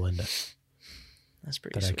other than Belinda. That's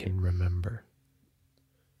pretty that sweet. I can remember.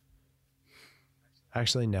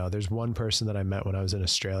 Actually, no. There's one person that I met when I was in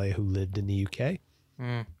Australia who lived in the UK.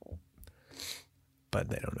 But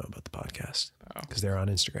they don't know about the podcast because they're on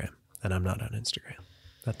Instagram and I'm not on Instagram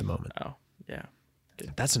at the moment. Oh, yeah.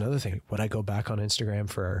 Good. That's another thing. Would I go back on Instagram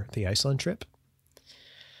for the Iceland trip?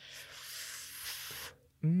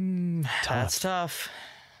 That's tough.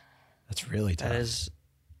 That's really tough. That is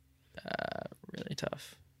really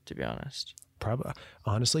tough, to be honest.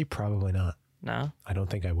 Honestly, probably not. No? I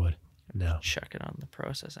don't think I would. No. Check it on the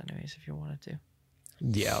process anyways if you wanted to.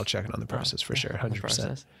 Yeah, I'll check it on the process for sure.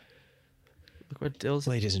 100%. Look what Dill's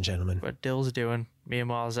Ladies and gentlemen. What Dill's doing.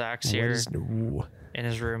 Meanwhile, Zach's here in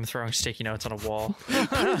his room throwing sticky notes on a wall.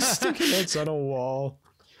 Sticky notes on a wall.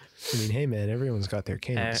 I mean, hey man, everyone's got their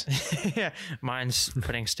kinks. Yeah, mine's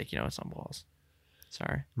putting sticky notes on walls.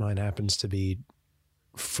 Sorry. Mine happens to be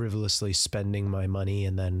frivolously spending my money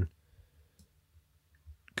and then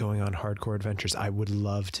going on hardcore adventures. I would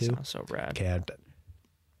love to. Sounds so rad. Okay,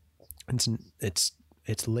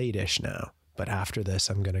 it's late-ish now, but after this,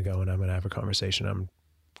 I'm gonna go and I'm gonna have a conversation. I'm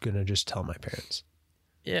gonna just tell my parents.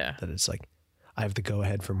 Yeah. That it's like I have the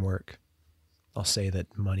go-ahead from work. I'll say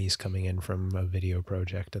that money's coming in from a video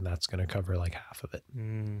project, and that's gonna cover like half of it.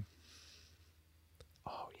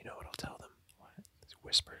 Oh, you know what I'll tell them? What?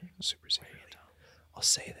 Whisper, super secretly. I'll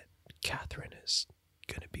say that Catherine is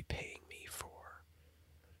gonna be paying me for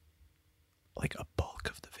like a bulk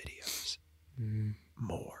of the videos,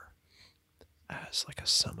 more as like a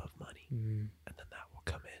sum of money, and then that will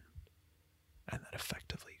come in, and that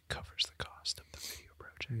effectively covers the cost of the video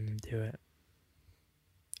project. Do it.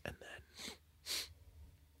 And then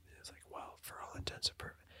it's like, well, for all intents and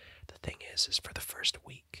purposes, the thing is for the first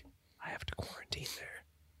week, I have to quarantine there.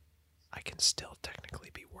 I can still technically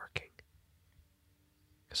be working.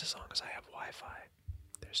 Because as long as I have Wi-Fi,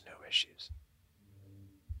 there's no issues.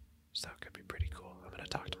 So that could be pretty cool. I'm going to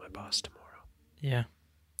talk to my boss tomorrow. Yeah.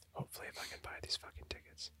 Hopefully if I can buy these fucking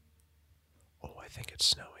tickets. Oh, I think it's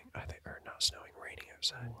snowing. Or not snowing, raining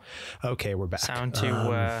outside. Okay, we're back. Sound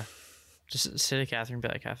to, just sit at Catherine and be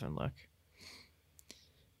like, Catherine, look.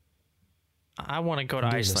 I want to go to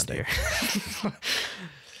Iceland here.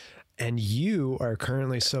 And you are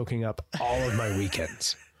currently soaking up all of my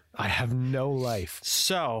weekends. I have no life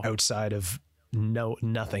So outside of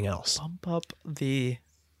nothing else. bump up the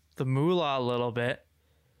moolah a little bit,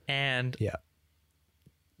 and Yeah.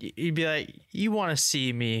 you'd be like, you want to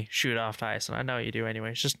see me shoot off to Iceland. I know you do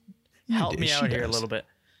anyways. Just You help do. me She out here a does. little bit.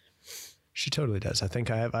 She totally does. I think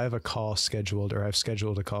I have a call scheduled, or I've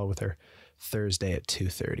scheduled a call with her Thursday at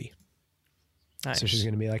 2:30. Nice. So she's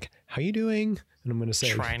going to be like, how you doing? And I'm going to say,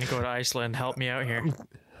 Trying to go to Iceland. Help me out here.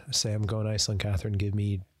 I'm going to Iceland, Catherine. Give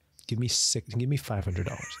me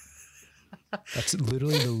 $500. That's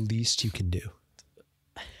literally the least you can do.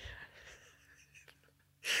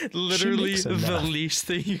 Literally makes the enough. least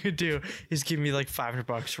thing you could do is give me like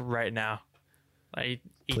 $500 right now. Like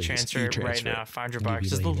Please, e-transfer it right e-transfer now. it. $500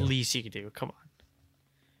 is the least you could do. Come on.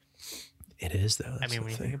 It is, though. I mean, when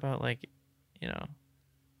you think about like, you know,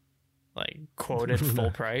 like quoted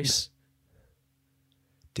full price,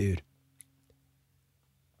 dude,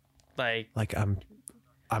 like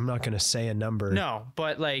I'm not going to say a number no,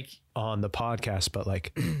 but like on the podcast, but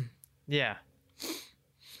like yeah,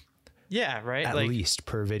 right, at like least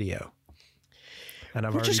per video. And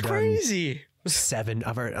I've which already is done crazy, 7.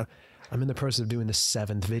 I'm in the process of doing the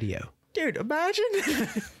 7th video. dude. Imagine.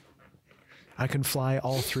 I can fly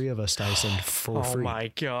all 3 of us to Iceland for free. Oh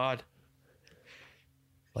my god.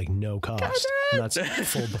 Like no cost. And that's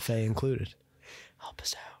full buffet included. Help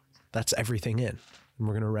us out. That's everything in. And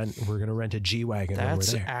we're gonna rent a G-Wagon when we're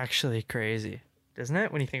That's there. actually crazy, isn't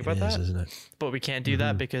it? When you think about It is, that, isn't it? but we can't do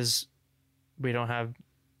that because we don't have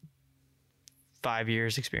 5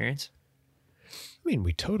 years experience. I mean,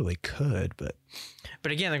 we totally could, but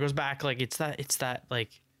Again, that goes back like it's that like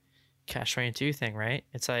catch-22 thing, right?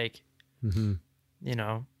 It's like, you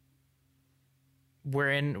know,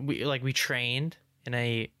 we trained in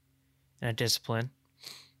a discipline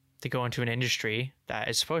to go into an industry that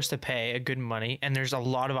is supposed to pay a good money, and there's a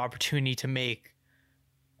lot of opportunity to make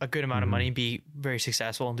a good amount of money, be very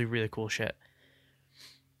successful, and do really cool shit.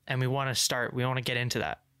 And we want to get into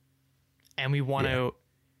that, and we want to,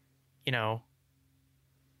 you know,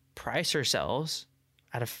 price ourselves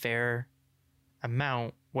at a fair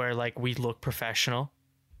amount where like we look professional,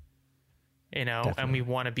 you know, and we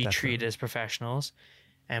want to be treated as professionals,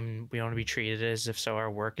 and we want to be treated as if so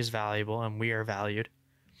our work is valuable and we are valued.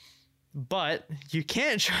 But you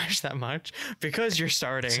can't charge that much because you're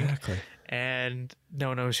starting and no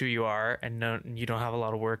one knows who you are, and you don't have a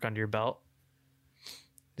lot of work under your belt.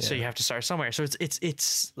 Yeah. So you have to start somewhere. So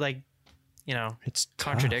it's like, you know, it's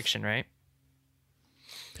contradiction, right?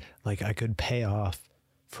 Like I could pay off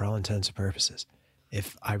for all intents and purposes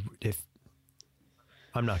if I'm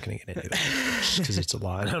not going to get into it because it's a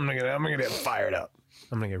lot. I'm gonna get fired up.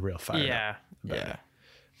 I'm gonna get real fired up. Yeah.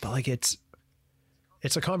 But like it's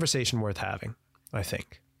a conversation worth having, I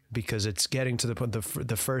think, because it's getting to the point.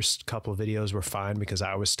 The first couple of videos were fine because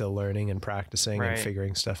I was still learning and practicing and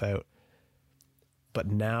figuring stuff out. But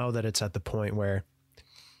now that it's at the point where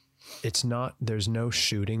there's no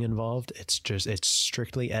shooting involved. It's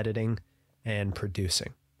strictly editing and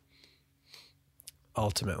producing.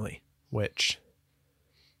 Ultimately, which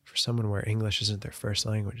for someone where English isn't their first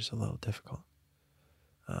language is a little difficult.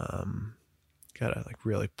 Gotta like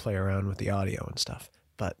really play around with the audio and stuff.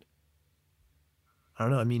 But I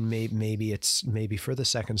don't know. I mean, maybe for the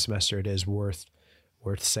second semester it is worth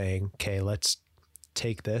saying, okay, let's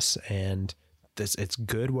take this and it's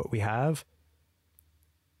good what we have.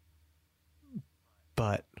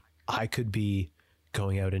 But I could be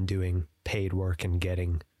going out and doing paid work and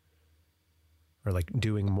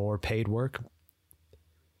doing more paid work,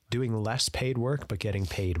 doing less paid work, but getting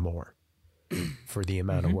paid more for the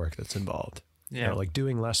amount of work that's involved. Yeah. You know, like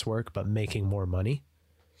doing less work, but making more money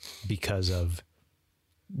because of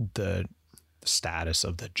the status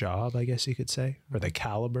of the job, I guess you could say, or the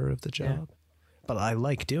caliber of the job. Yeah. But I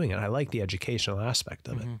like doing it. I like the educational aspect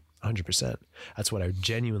of it. 100%. That's what I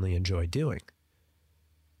genuinely enjoy doing.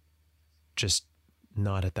 Just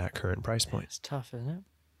not at that current price point. It's tough, isn't it?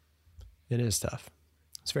 It is tough.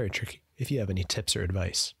 It's very tricky. If you have any tips or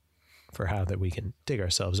advice for how that we can dig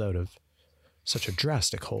ourselves out of such a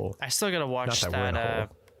drastic hole. I still got to watch that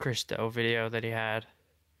Chris Doe video that he had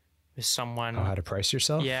with someone. How to price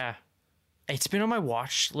yourself? Yeah. It's been on my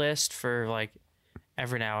watch list for like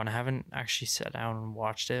ever now, and I haven't actually sat down and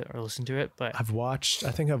watched it or listened to it, but I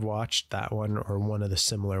think I've watched that one or one of the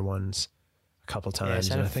similar ones a couple times,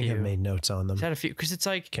 and I think I've made notes on them. He's had a few, because it's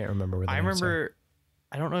like, can't remember where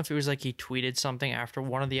I don't know if it was like he tweeted something after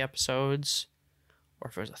one of the episodes or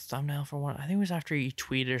if it was a thumbnail for one. I think it was after he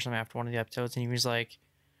tweeted or something after one of the episodes, and he was like,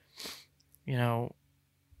 you know,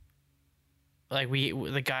 like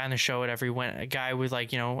the guy on the show, whatever, a guy with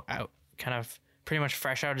like, you know, out kind of pretty much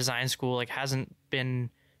fresh out of design school, like hasn't been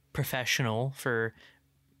professional for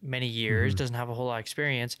many years, Mm-hmm. doesn't have a whole lot of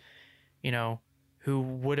experience, you know, who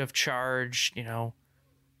would have charged, you know,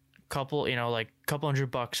 couple, you know, like couple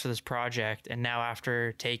 $100 for this project, and now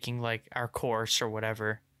after taking like our course or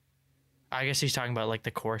whatever, I guess he's talking about like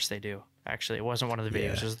the course they do. Actually, it wasn't one of the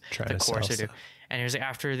videos, it was trying the to course sell they do. stuff. And he was like,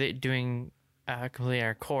 after doing completing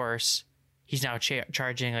our course, he's now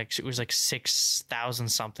charging like, it was like 6,000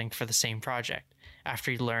 something for the same project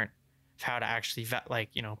after he learned how to actually like,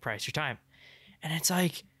 you know, price your time. And it's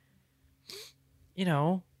like, you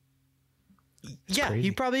know, yeah, crazy.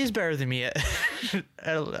 he probably is better than me at,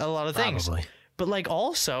 at a lot of things. Probably. But like,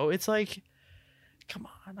 also, it's like, come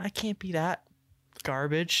on, I can't be that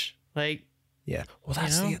garbage. Like, Yeah. Well,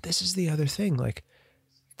 that's this is the other thing. Like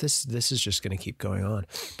this is just going to keep going on.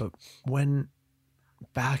 But when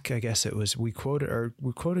back, I guess it was, we quoted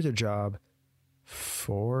a job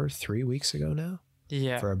 3 weeks ago now.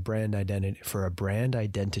 yeah, For a brand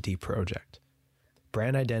identity project.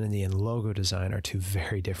 Brand identity and logo design are two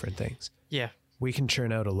very different things. yeah, We can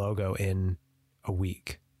churn out a logo in a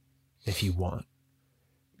week if you want.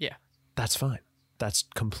 yeah, That's fine. That's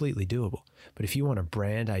completely doable. But if you want a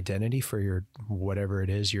brand identity for your whatever it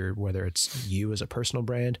is, whether it's you as a personal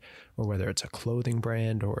brand or whether it's a clothing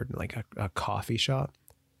brand or like a coffee shop,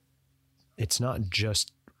 it's not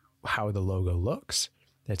just how the logo looks.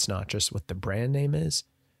 It's not just what the brand name is.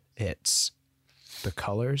 It's the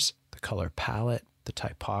colors, the color palette, the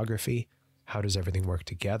typography. How does everything work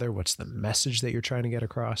together? What's the message that you're trying to get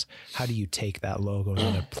across? How do you take that logo and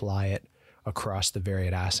then apply it across the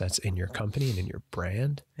varied assets in your company and in your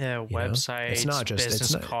brand? yeah. Websites, It's not just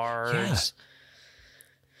business cards,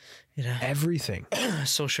 you know, everything.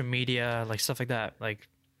 social media, like stuff like that. Like,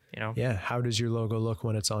 you know, Yeah. How does your logo look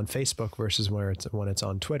when it's on Facebook versus when it's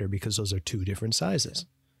on Twitter? Because those are two different sizes.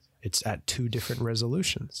 It's at two different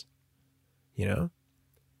resolutions, you know?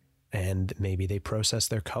 And maybe they process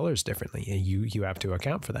their colors differently, and you have to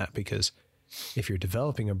account for that, because if you're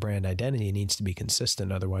developing a brand identity, it needs to be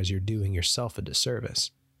consistent. Otherwise, you're doing yourself a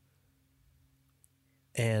disservice.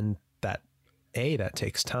 And that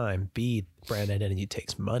takes time. B, brand identity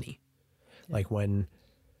takes money. Yeah. Like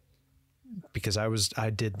because I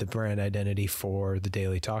did the brand identity for the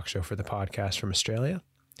Daily Talk Show for the podcast from Australia,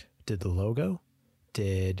 did the logo,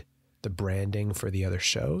 did the branding for the other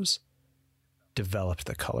shows, developed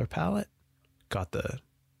the color palette, got the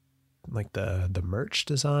merch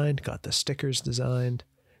designed, got the stickers designed,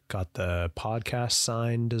 got the podcast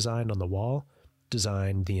sign designed on the wall,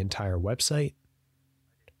 designed the entire website.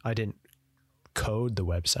 I didn't code the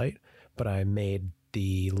website, but I made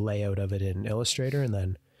the layout of it in Illustrator, and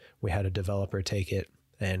then we had a developer take it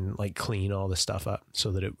and like clean all the stuff up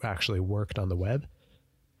so that it actually worked on the web.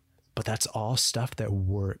 But that's all stuff that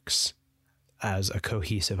works as a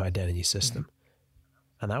cohesive identity system.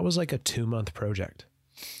 Mm-hmm. And that was like a 2-month project,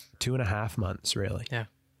 2.5 months, really. Yeah.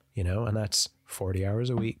 You know, and that's 40 hours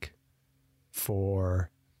a week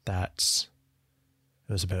it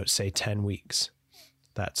was about, say, 10 weeks.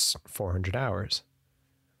 That's 400 hours.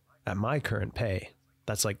 At my current pay,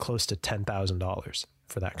 that's like close to $10,000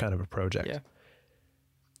 for that kind of a project. Yeah.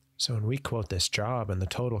 So when we quote this job and the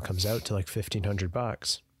total comes out to like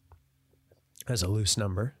 $1,500 as a loose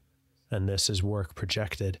number, and this is work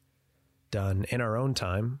projected, done in our own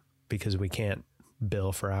time, because we can't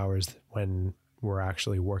bill for hours when we're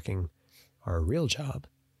actually working our real job,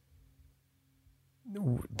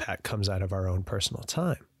 that comes out of our own personal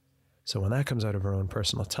time. So when that comes out of our own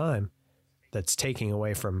personal time, that's taking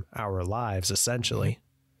away from our lives essentially,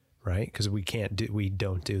 right? Because we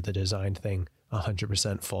don't do the design thing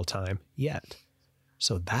 100% full time yet.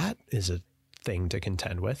 So that is a thing to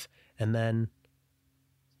contend with. And then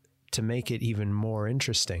to make it even more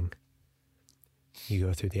interesting, you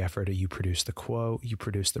go through the effort of, you produce the quote, you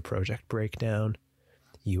produce the project breakdown,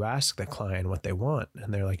 you ask the client what they want,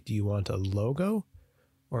 and they're like, do you want a logo,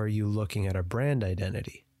 or are you looking at a brand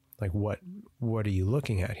identity? Like, what are you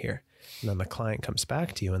looking at here? And then the client comes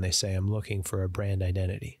back to you and they say, I'm looking for a brand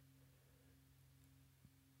identity.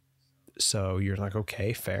 So you're like,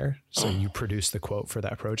 okay, fair. So you produce the quote for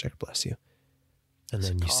that project, bless you. And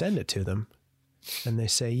then you send it to them and they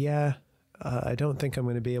say, yeah, I don't think I'm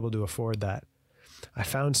going to be able to afford that. I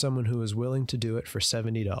found someone who is willing to do it for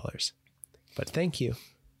 $70, but thank you.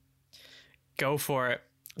 Go for it.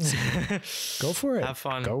 Go for it. Have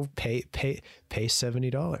fun. Go pay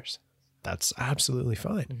 $70. That's absolutely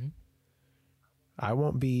fine. Mm-hmm. I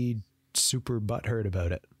won't be super butthurt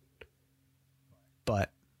about it.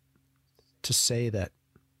 But to say that,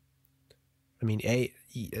 I mean, I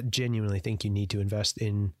genuinely think you need to invest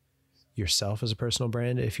in yourself as a personal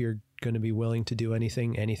brand if you're going to be willing to do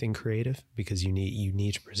anything creative, because you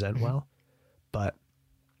need to present well. But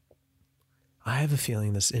I have a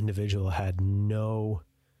feeling this individual had no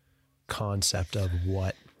concept of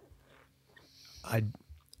what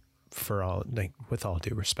with all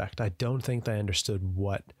due respect, I don't think they understood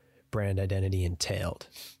what brand identity entailed.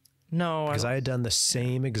 No, because I had done the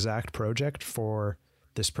same exact project for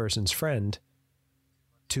this person's friend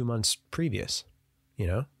 2 months previous, you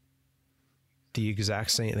know, the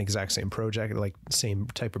exact same project, like same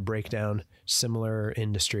type of breakdown, similar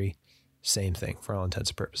industry, same thing for all intents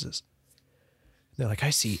and purposes. They're like, I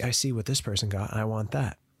see what this person got. I want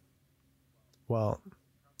that. Well,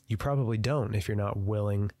 you probably don't if you're not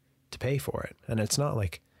willing to pay for it. And it's not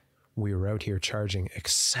like we were out here charging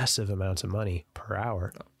excessive amounts of money per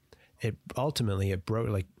hour. It ultimately, it broke,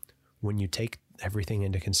 like when you take everything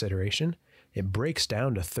into consideration, it breaks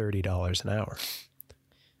down to $30 an hour.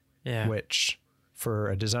 Yeah. Which for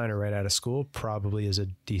a designer right out of school probably is a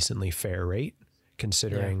decently fair rate,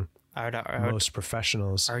 considering I would most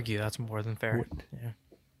professionals argue that's more than fair.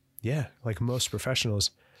 Yeah. Like most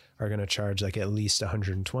professionals are going to charge like at least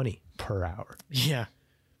 120 per hour. Yeah.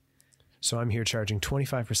 So I'm here charging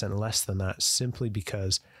 25% less than that simply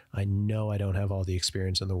because I know I don't have all the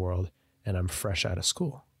experience in the world and I'm fresh out of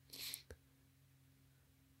school.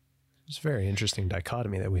 It's a very interesting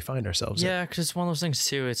dichotomy that we find ourselves in. Yeah, because it's one of those things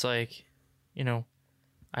too. It's like, you know,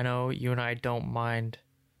 I know you and I don't mind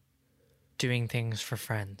doing things for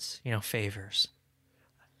friends, you know, favors.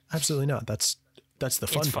 Absolutely not. That's the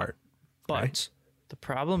fun part. But right? the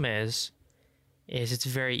problem is it's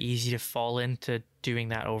very easy to fall into doing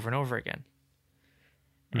that over and over again.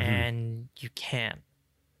 Mm-hmm. And you can't.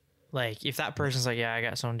 Like, if that person's like, yeah, I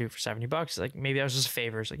got someone to do it for $70, like maybe that was just a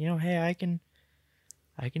favor. It's like, you know, hey, I can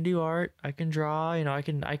do art, I can draw, you know, I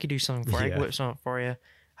could do something for you, I can whip something for you.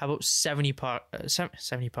 How about 70 bucks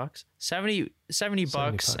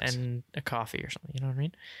and a coffee or something, you know what I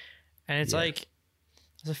mean? And it's like,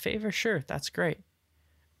 as a favor, sure, that's great.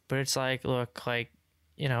 But it's like, look, like,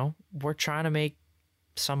 you know, we're trying to make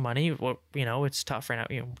some money. Well, you know, it's tough right now,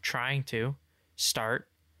 you know, trying to start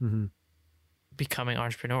becoming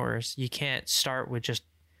entrepreneurs. You can't start with just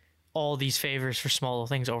all these favors for small little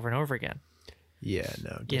things over and over again. Yeah,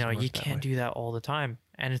 no. You know, you can't do that all the time.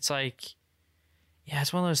 And it's like, yeah,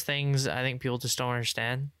 it's one of those things I think people just don't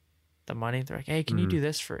understand the money. They're like, hey, can you do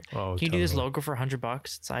this can you do this logo for $100?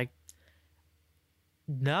 It's like,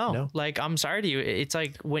 no, like, I'm sorry to you. It's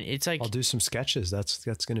like, when it's like, I'll do some sketches. That's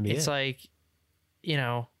going to be it's like, you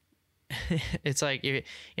know, it's like, you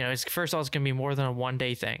know, it's first of all, it's going to be more than a 1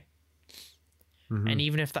 day thing. And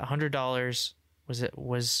even if that $100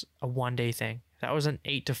 was a 1 day thing, that was an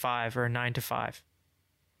 8 to 5 or a 9 to 5.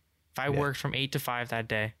 If I worked from 8 to 5 that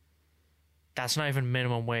day, that's not even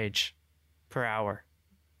minimum wage per hour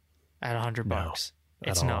at $100. No,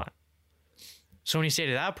 it's not. So when you say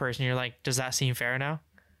to that person, you're like, does that seem fair now?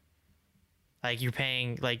 Like, you're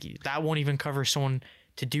paying, like, that won't even cover someone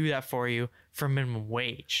to do that for you for minimum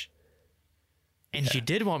wage. And if you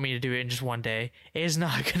did want me to do it in just 1 day, it's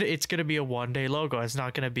going to be a 1 day logo. It's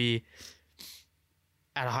not going to be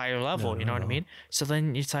at a higher level, you know what I mean? So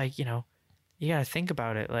then it's like, you know, you got to think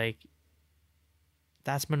about it. Like,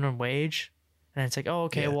 that's minimum wage. And it's like, oh,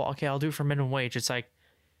 okay, okay, I'll do it for minimum wage. It's like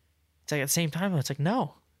at the same time, it's like,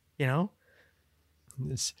 no, you know?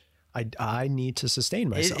 I need to sustain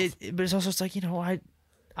myself. But it's also, it's like, you know,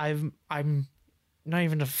 I'm not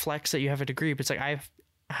even to flex that you have a degree, but it's like, I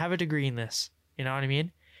have a degree in this. You know what I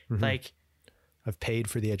mean? Like, I've paid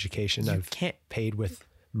for the education. I've paid with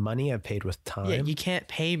money. I've paid with time. Yeah, you can't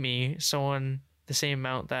pay me the same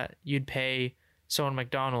amount that you'd pay someone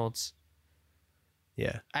McDonald's.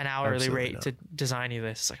 Yeah, an hourly rate to design you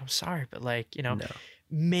this. It's like, I'm sorry, but like, you know,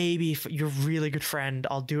 maybe if you're a really good friend,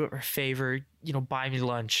 I'll do it for a favor. You know, buy me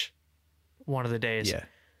lunch one of the days. Yeah,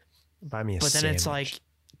 buy me a But then sandwich. It's like,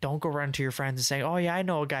 don't go run to your friends and say, oh yeah, I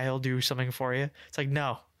know a guy who'll do something for you. It's like,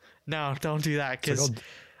 no, don't do that, because like,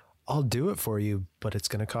 I'll do it for you, but it's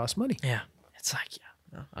going to cost money. Yeah, it's like,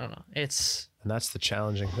 no, I don't know. And that's the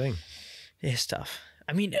challenging thing. It's tough.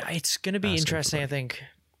 I mean, it's going to be interesting, I think,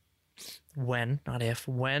 when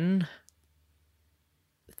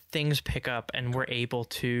things pick up and we're able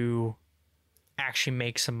to actually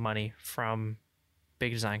make some money from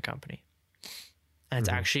big design company. And it's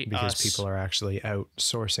actually because us. People are actually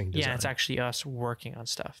outsourcing design. Yeah, it's actually us working on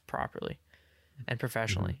stuff properly and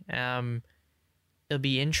professionally. It'll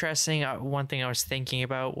be interesting. One thing I was thinking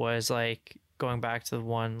about was like going back to the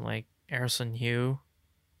one like Errolson Hugh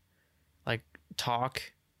like talk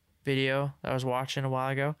video that I was watching a while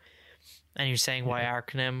ago, and you're saying why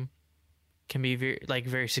acronym can be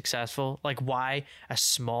very successful, like why a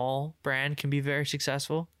small brand can be very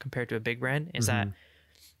successful compared to a big brand, is that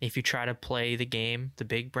if you try to play the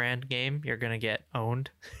big brand game, you're gonna get owned.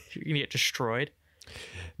 You're gonna get destroyed,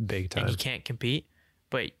 Big time. and you can't compete.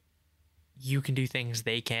 But you can do things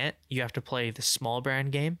they can't. You have to play the small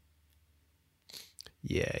brand game,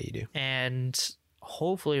 Yeah, you do. and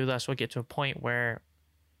hopefully with us, we'll get to a point where,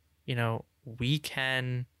 we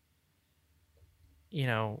can,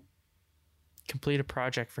 complete a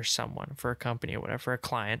project for someone, for a company or whatever, for a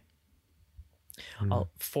client,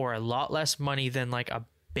 for a lot less money than like a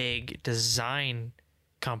big design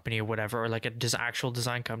company or whatever, or like a actual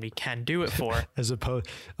design company can do it for. As opposed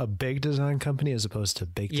a big design company as opposed to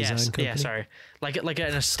big design company. Yeah, sorry. Like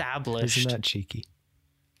an established Isn't that cheeky?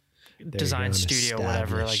 design studio or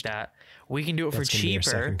whatever like that. We can do it for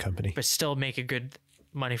cheaper, company. but still make a good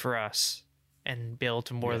money for us and be able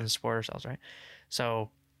to more than support ourselves, right?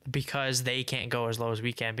 So because they can't go as low as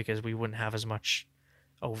we can because we wouldn't have as much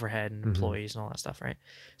overhead and employees and all that stuff, right?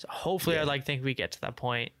 So hopefully I'd think we get to that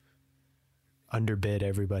point. Underbid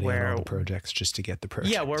everybody on all the projects just to get the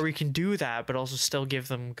project. Yeah, where we can do that, but also still give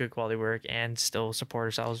them good quality work and still support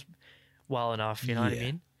ourselves well enough. You know what I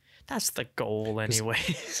mean? That's the goal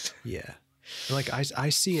anyways. Yeah. Like I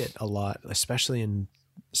see it a lot, especially in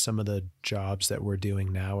some of the jobs that we're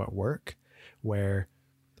doing now at work, where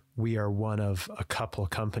we are one of a couple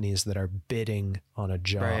companies that are bidding on a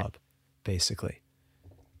job, basically.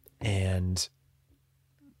 And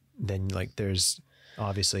then like there's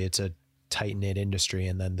obviously it's a tight-knit industry,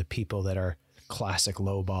 and then the people that are classic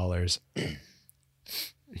lowballers,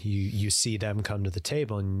 you see them come to the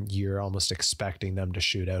table and you're almost expecting them to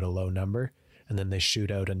shoot out a low number, and then they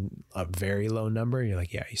shoot out a very low number. You're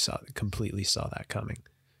like, yeah, completely saw that coming.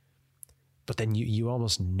 But then you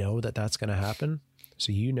almost know that that's going to happen.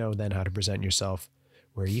 So then how to present yourself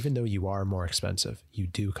where even though you are more expensive, you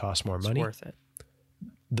do cost more money. It's worth it.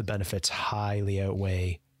 The benefits highly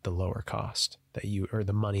outweigh the lower cost or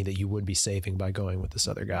the money that you would be saving by going with this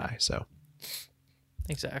other guy. So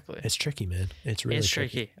exactly. It's tricky, man. It's really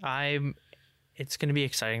tricky. It's going to be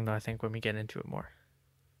exciting though, I think, when we get into it more.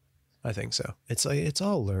 I think so. It's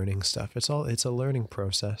all learning stuff. It's a learning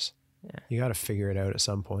process. Yeah. You got to figure it out at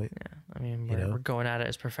some point. Yeah. I mean, we're going at it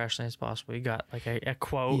as professionally as possible. You got like a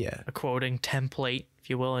quote, a quoting template, if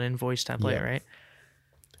you will, an invoice template, right?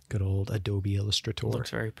 Good old Adobe Illustrator. Looks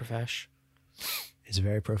very profesh. It's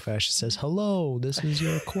very profesh. It says, hello, this is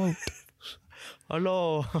your quote.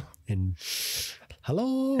 Hello. And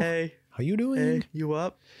hello. Hey. How you doing? Hey, you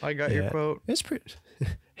up? I got your quote. It's pretty.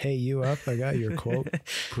 Hey, you up? I got your quote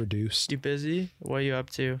produced. You busy? What are you up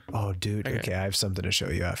to? Oh, dude. Okay, I have something to show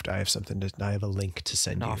you after. I have a link to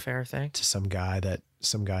send you. An off-air thing? To some guy that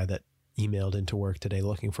emailed into work today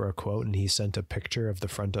looking for a quote, and he sent a picture of the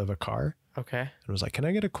front of a car. Okay. And was like, can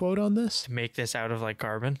I get a quote on this? To make this out of like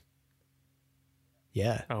carbon?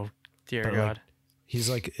 Yeah. Oh, dear God. Like, he's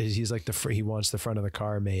like he wants the front of the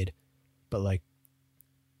car made, but like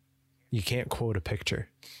you can't quote a picture.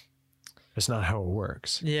 That's not how it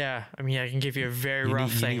works. Yeah. I mean, I can give you a very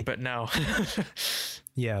rough thing, but no.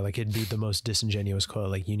 Yeah. Like it'd be the most disingenuous quote.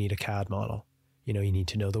 Like you need a CAD model. You need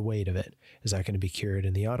to know the weight of it. Is that going to be cured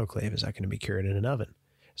in the autoclave? Is that going to be cured in an oven?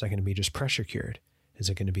 Is that going to be just pressure cured? Is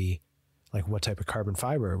it going to be like, what type of carbon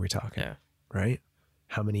fiber are we talking? Yeah. Right?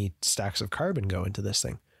 How many stacks of carbon go into this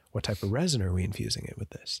thing? What type of resin are we infusing it with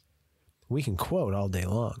this? We can quote all day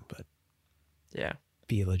long, but yeah,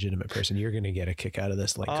 be a legitimate person. You're going to get a kick out of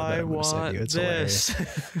this link that I'm going to send you. It's hilarious.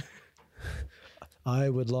 I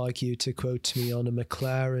would like you to quote me on a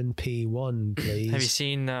McLaren P1, please. Have you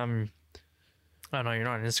seen, oh no, you're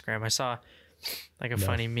not on Instagram. I saw like a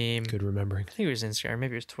funny meme. Good remembering. I think it was Instagram.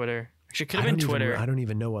 Maybe it was Twitter. Actually, it could have been Twitter. I don't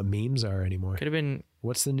even know what memes are anymore. Could have been.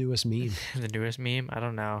 What's the newest meme? The newest meme? I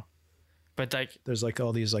don't know. But like, there's like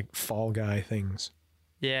all these like Fall Guy things.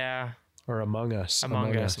 Yeah. Or Among Us.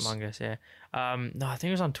 Among Us, yeah. No, I think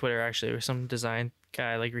it was on Twitter actually. It was some design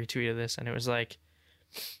guy like retweeted this, and it was like,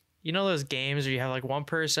 you know those games where you have like one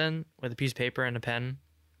person with a piece of paper and a pen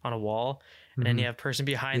on a wall, and then you have a person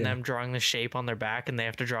behind them drawing the shape on their back, and they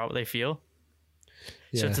have to draw what they feel.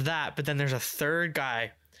 So it's that, but then there's a third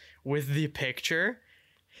guy with the picture,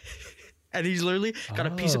 and he's literally got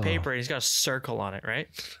a piece of paper and he's got a circle on it, right?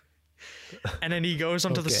 And then he goes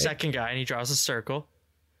onto the second guy and he draws a circle,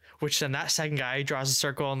 which then that second guy draws a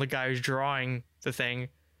circle on the guy who's drawing the thing,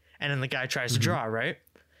 and then the guy tries to draw, right?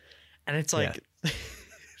 And it's like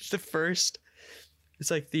the first,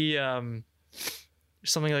 it's like the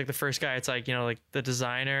something like the first guy, it's like, like the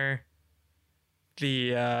designer,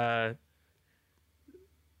 the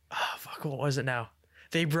what was it now?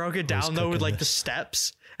 They broke it down though with like the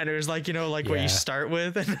steps, and it was like, you know, like what you start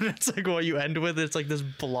with, and then it's like what you end with. It's like this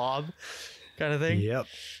blob kind of thing. Yep.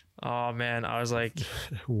 Oh man, I was like,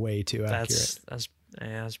 way too accurate.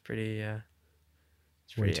 That's pretty.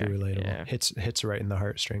 It's Way too relatable. Yeah. Hits right in the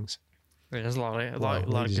heartstrings. There's a lot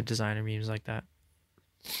of good designer memes like that.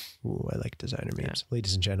 Ooh, I like designer memes.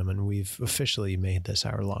 Ladies and gentlemen, we've officially made this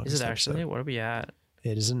our longest. Is it actually? Episode. What are we at?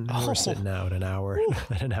 It isn't. We're sitting out at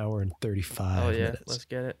an hour and 35 minutes. Let's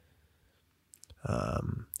get it.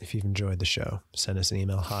 If you've enjoyed the show, send us an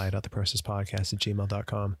email,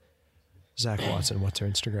 hi.theprocesspodcast@gmail.com. Zach Watson, what's our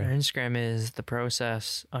Instagram? Our Instagram is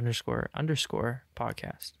 ___podcast,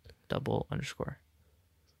 _.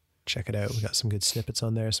 Check it out. We got some good snippets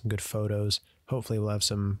on there, some good photos. Hopefully we'll have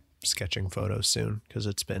some sketching photos soon, because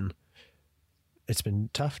it's been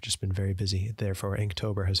tough, just been very busy. Therefore,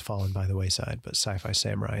 Inktober has fallen by the wayside, but Sci-Fi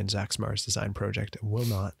Samurai and Zach's Mars design project will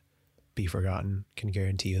not be forgotten. Can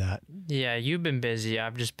guarantee you that. Yeah, you've been busy.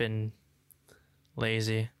 I've just been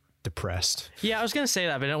lazy. Depressed. Yeah, I was going to say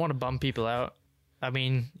that, but I don't want to bum people out. I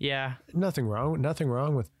mean, yeah. Nothing wrong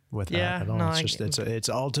with that at all. No, it's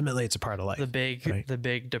ultimately it's a part of life. The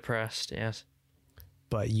big depressed, yes.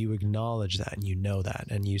 But you acknowledge that, and you know that,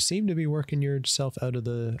 and you seem to be working yourself out of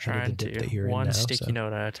the dip that you're in now. One sticky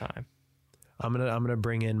note at a time. I'm gonna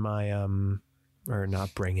bring in my or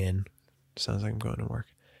not bring in. Sounds like I'm going to work.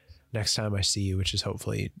 Next time I see you, which is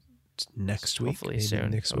hopefully next week, hopefully maybe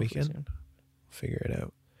soon. next weekend. Soon. Figure it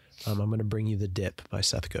out. I'm gonna bring you The Dip by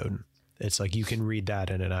Seth Godin. It's like you can read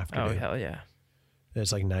that in an afternoon. Oh hell yeah!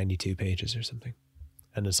 It's like 92 pages or something.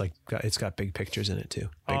 And it's like it's got big pictures in it too.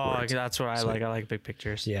 Big words. That's what I like. I like big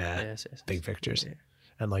pictures. Yeah, yes, big pictures,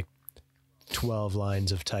 and like 12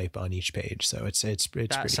 lines of type on each page. So it's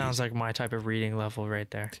that sounds like my type of reading level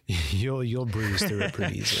right there. You'll breeze through it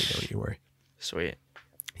pretty easily. Don't you worry. Sweet.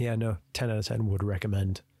 Yeah, no, 10 out of 10 would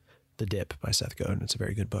recommend The Dip by Seth Godin. It's a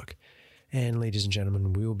very good book. And ladies and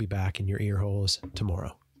gentlemen, we will be back in your ear holes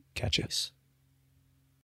tomorrow. Catch you. Peace.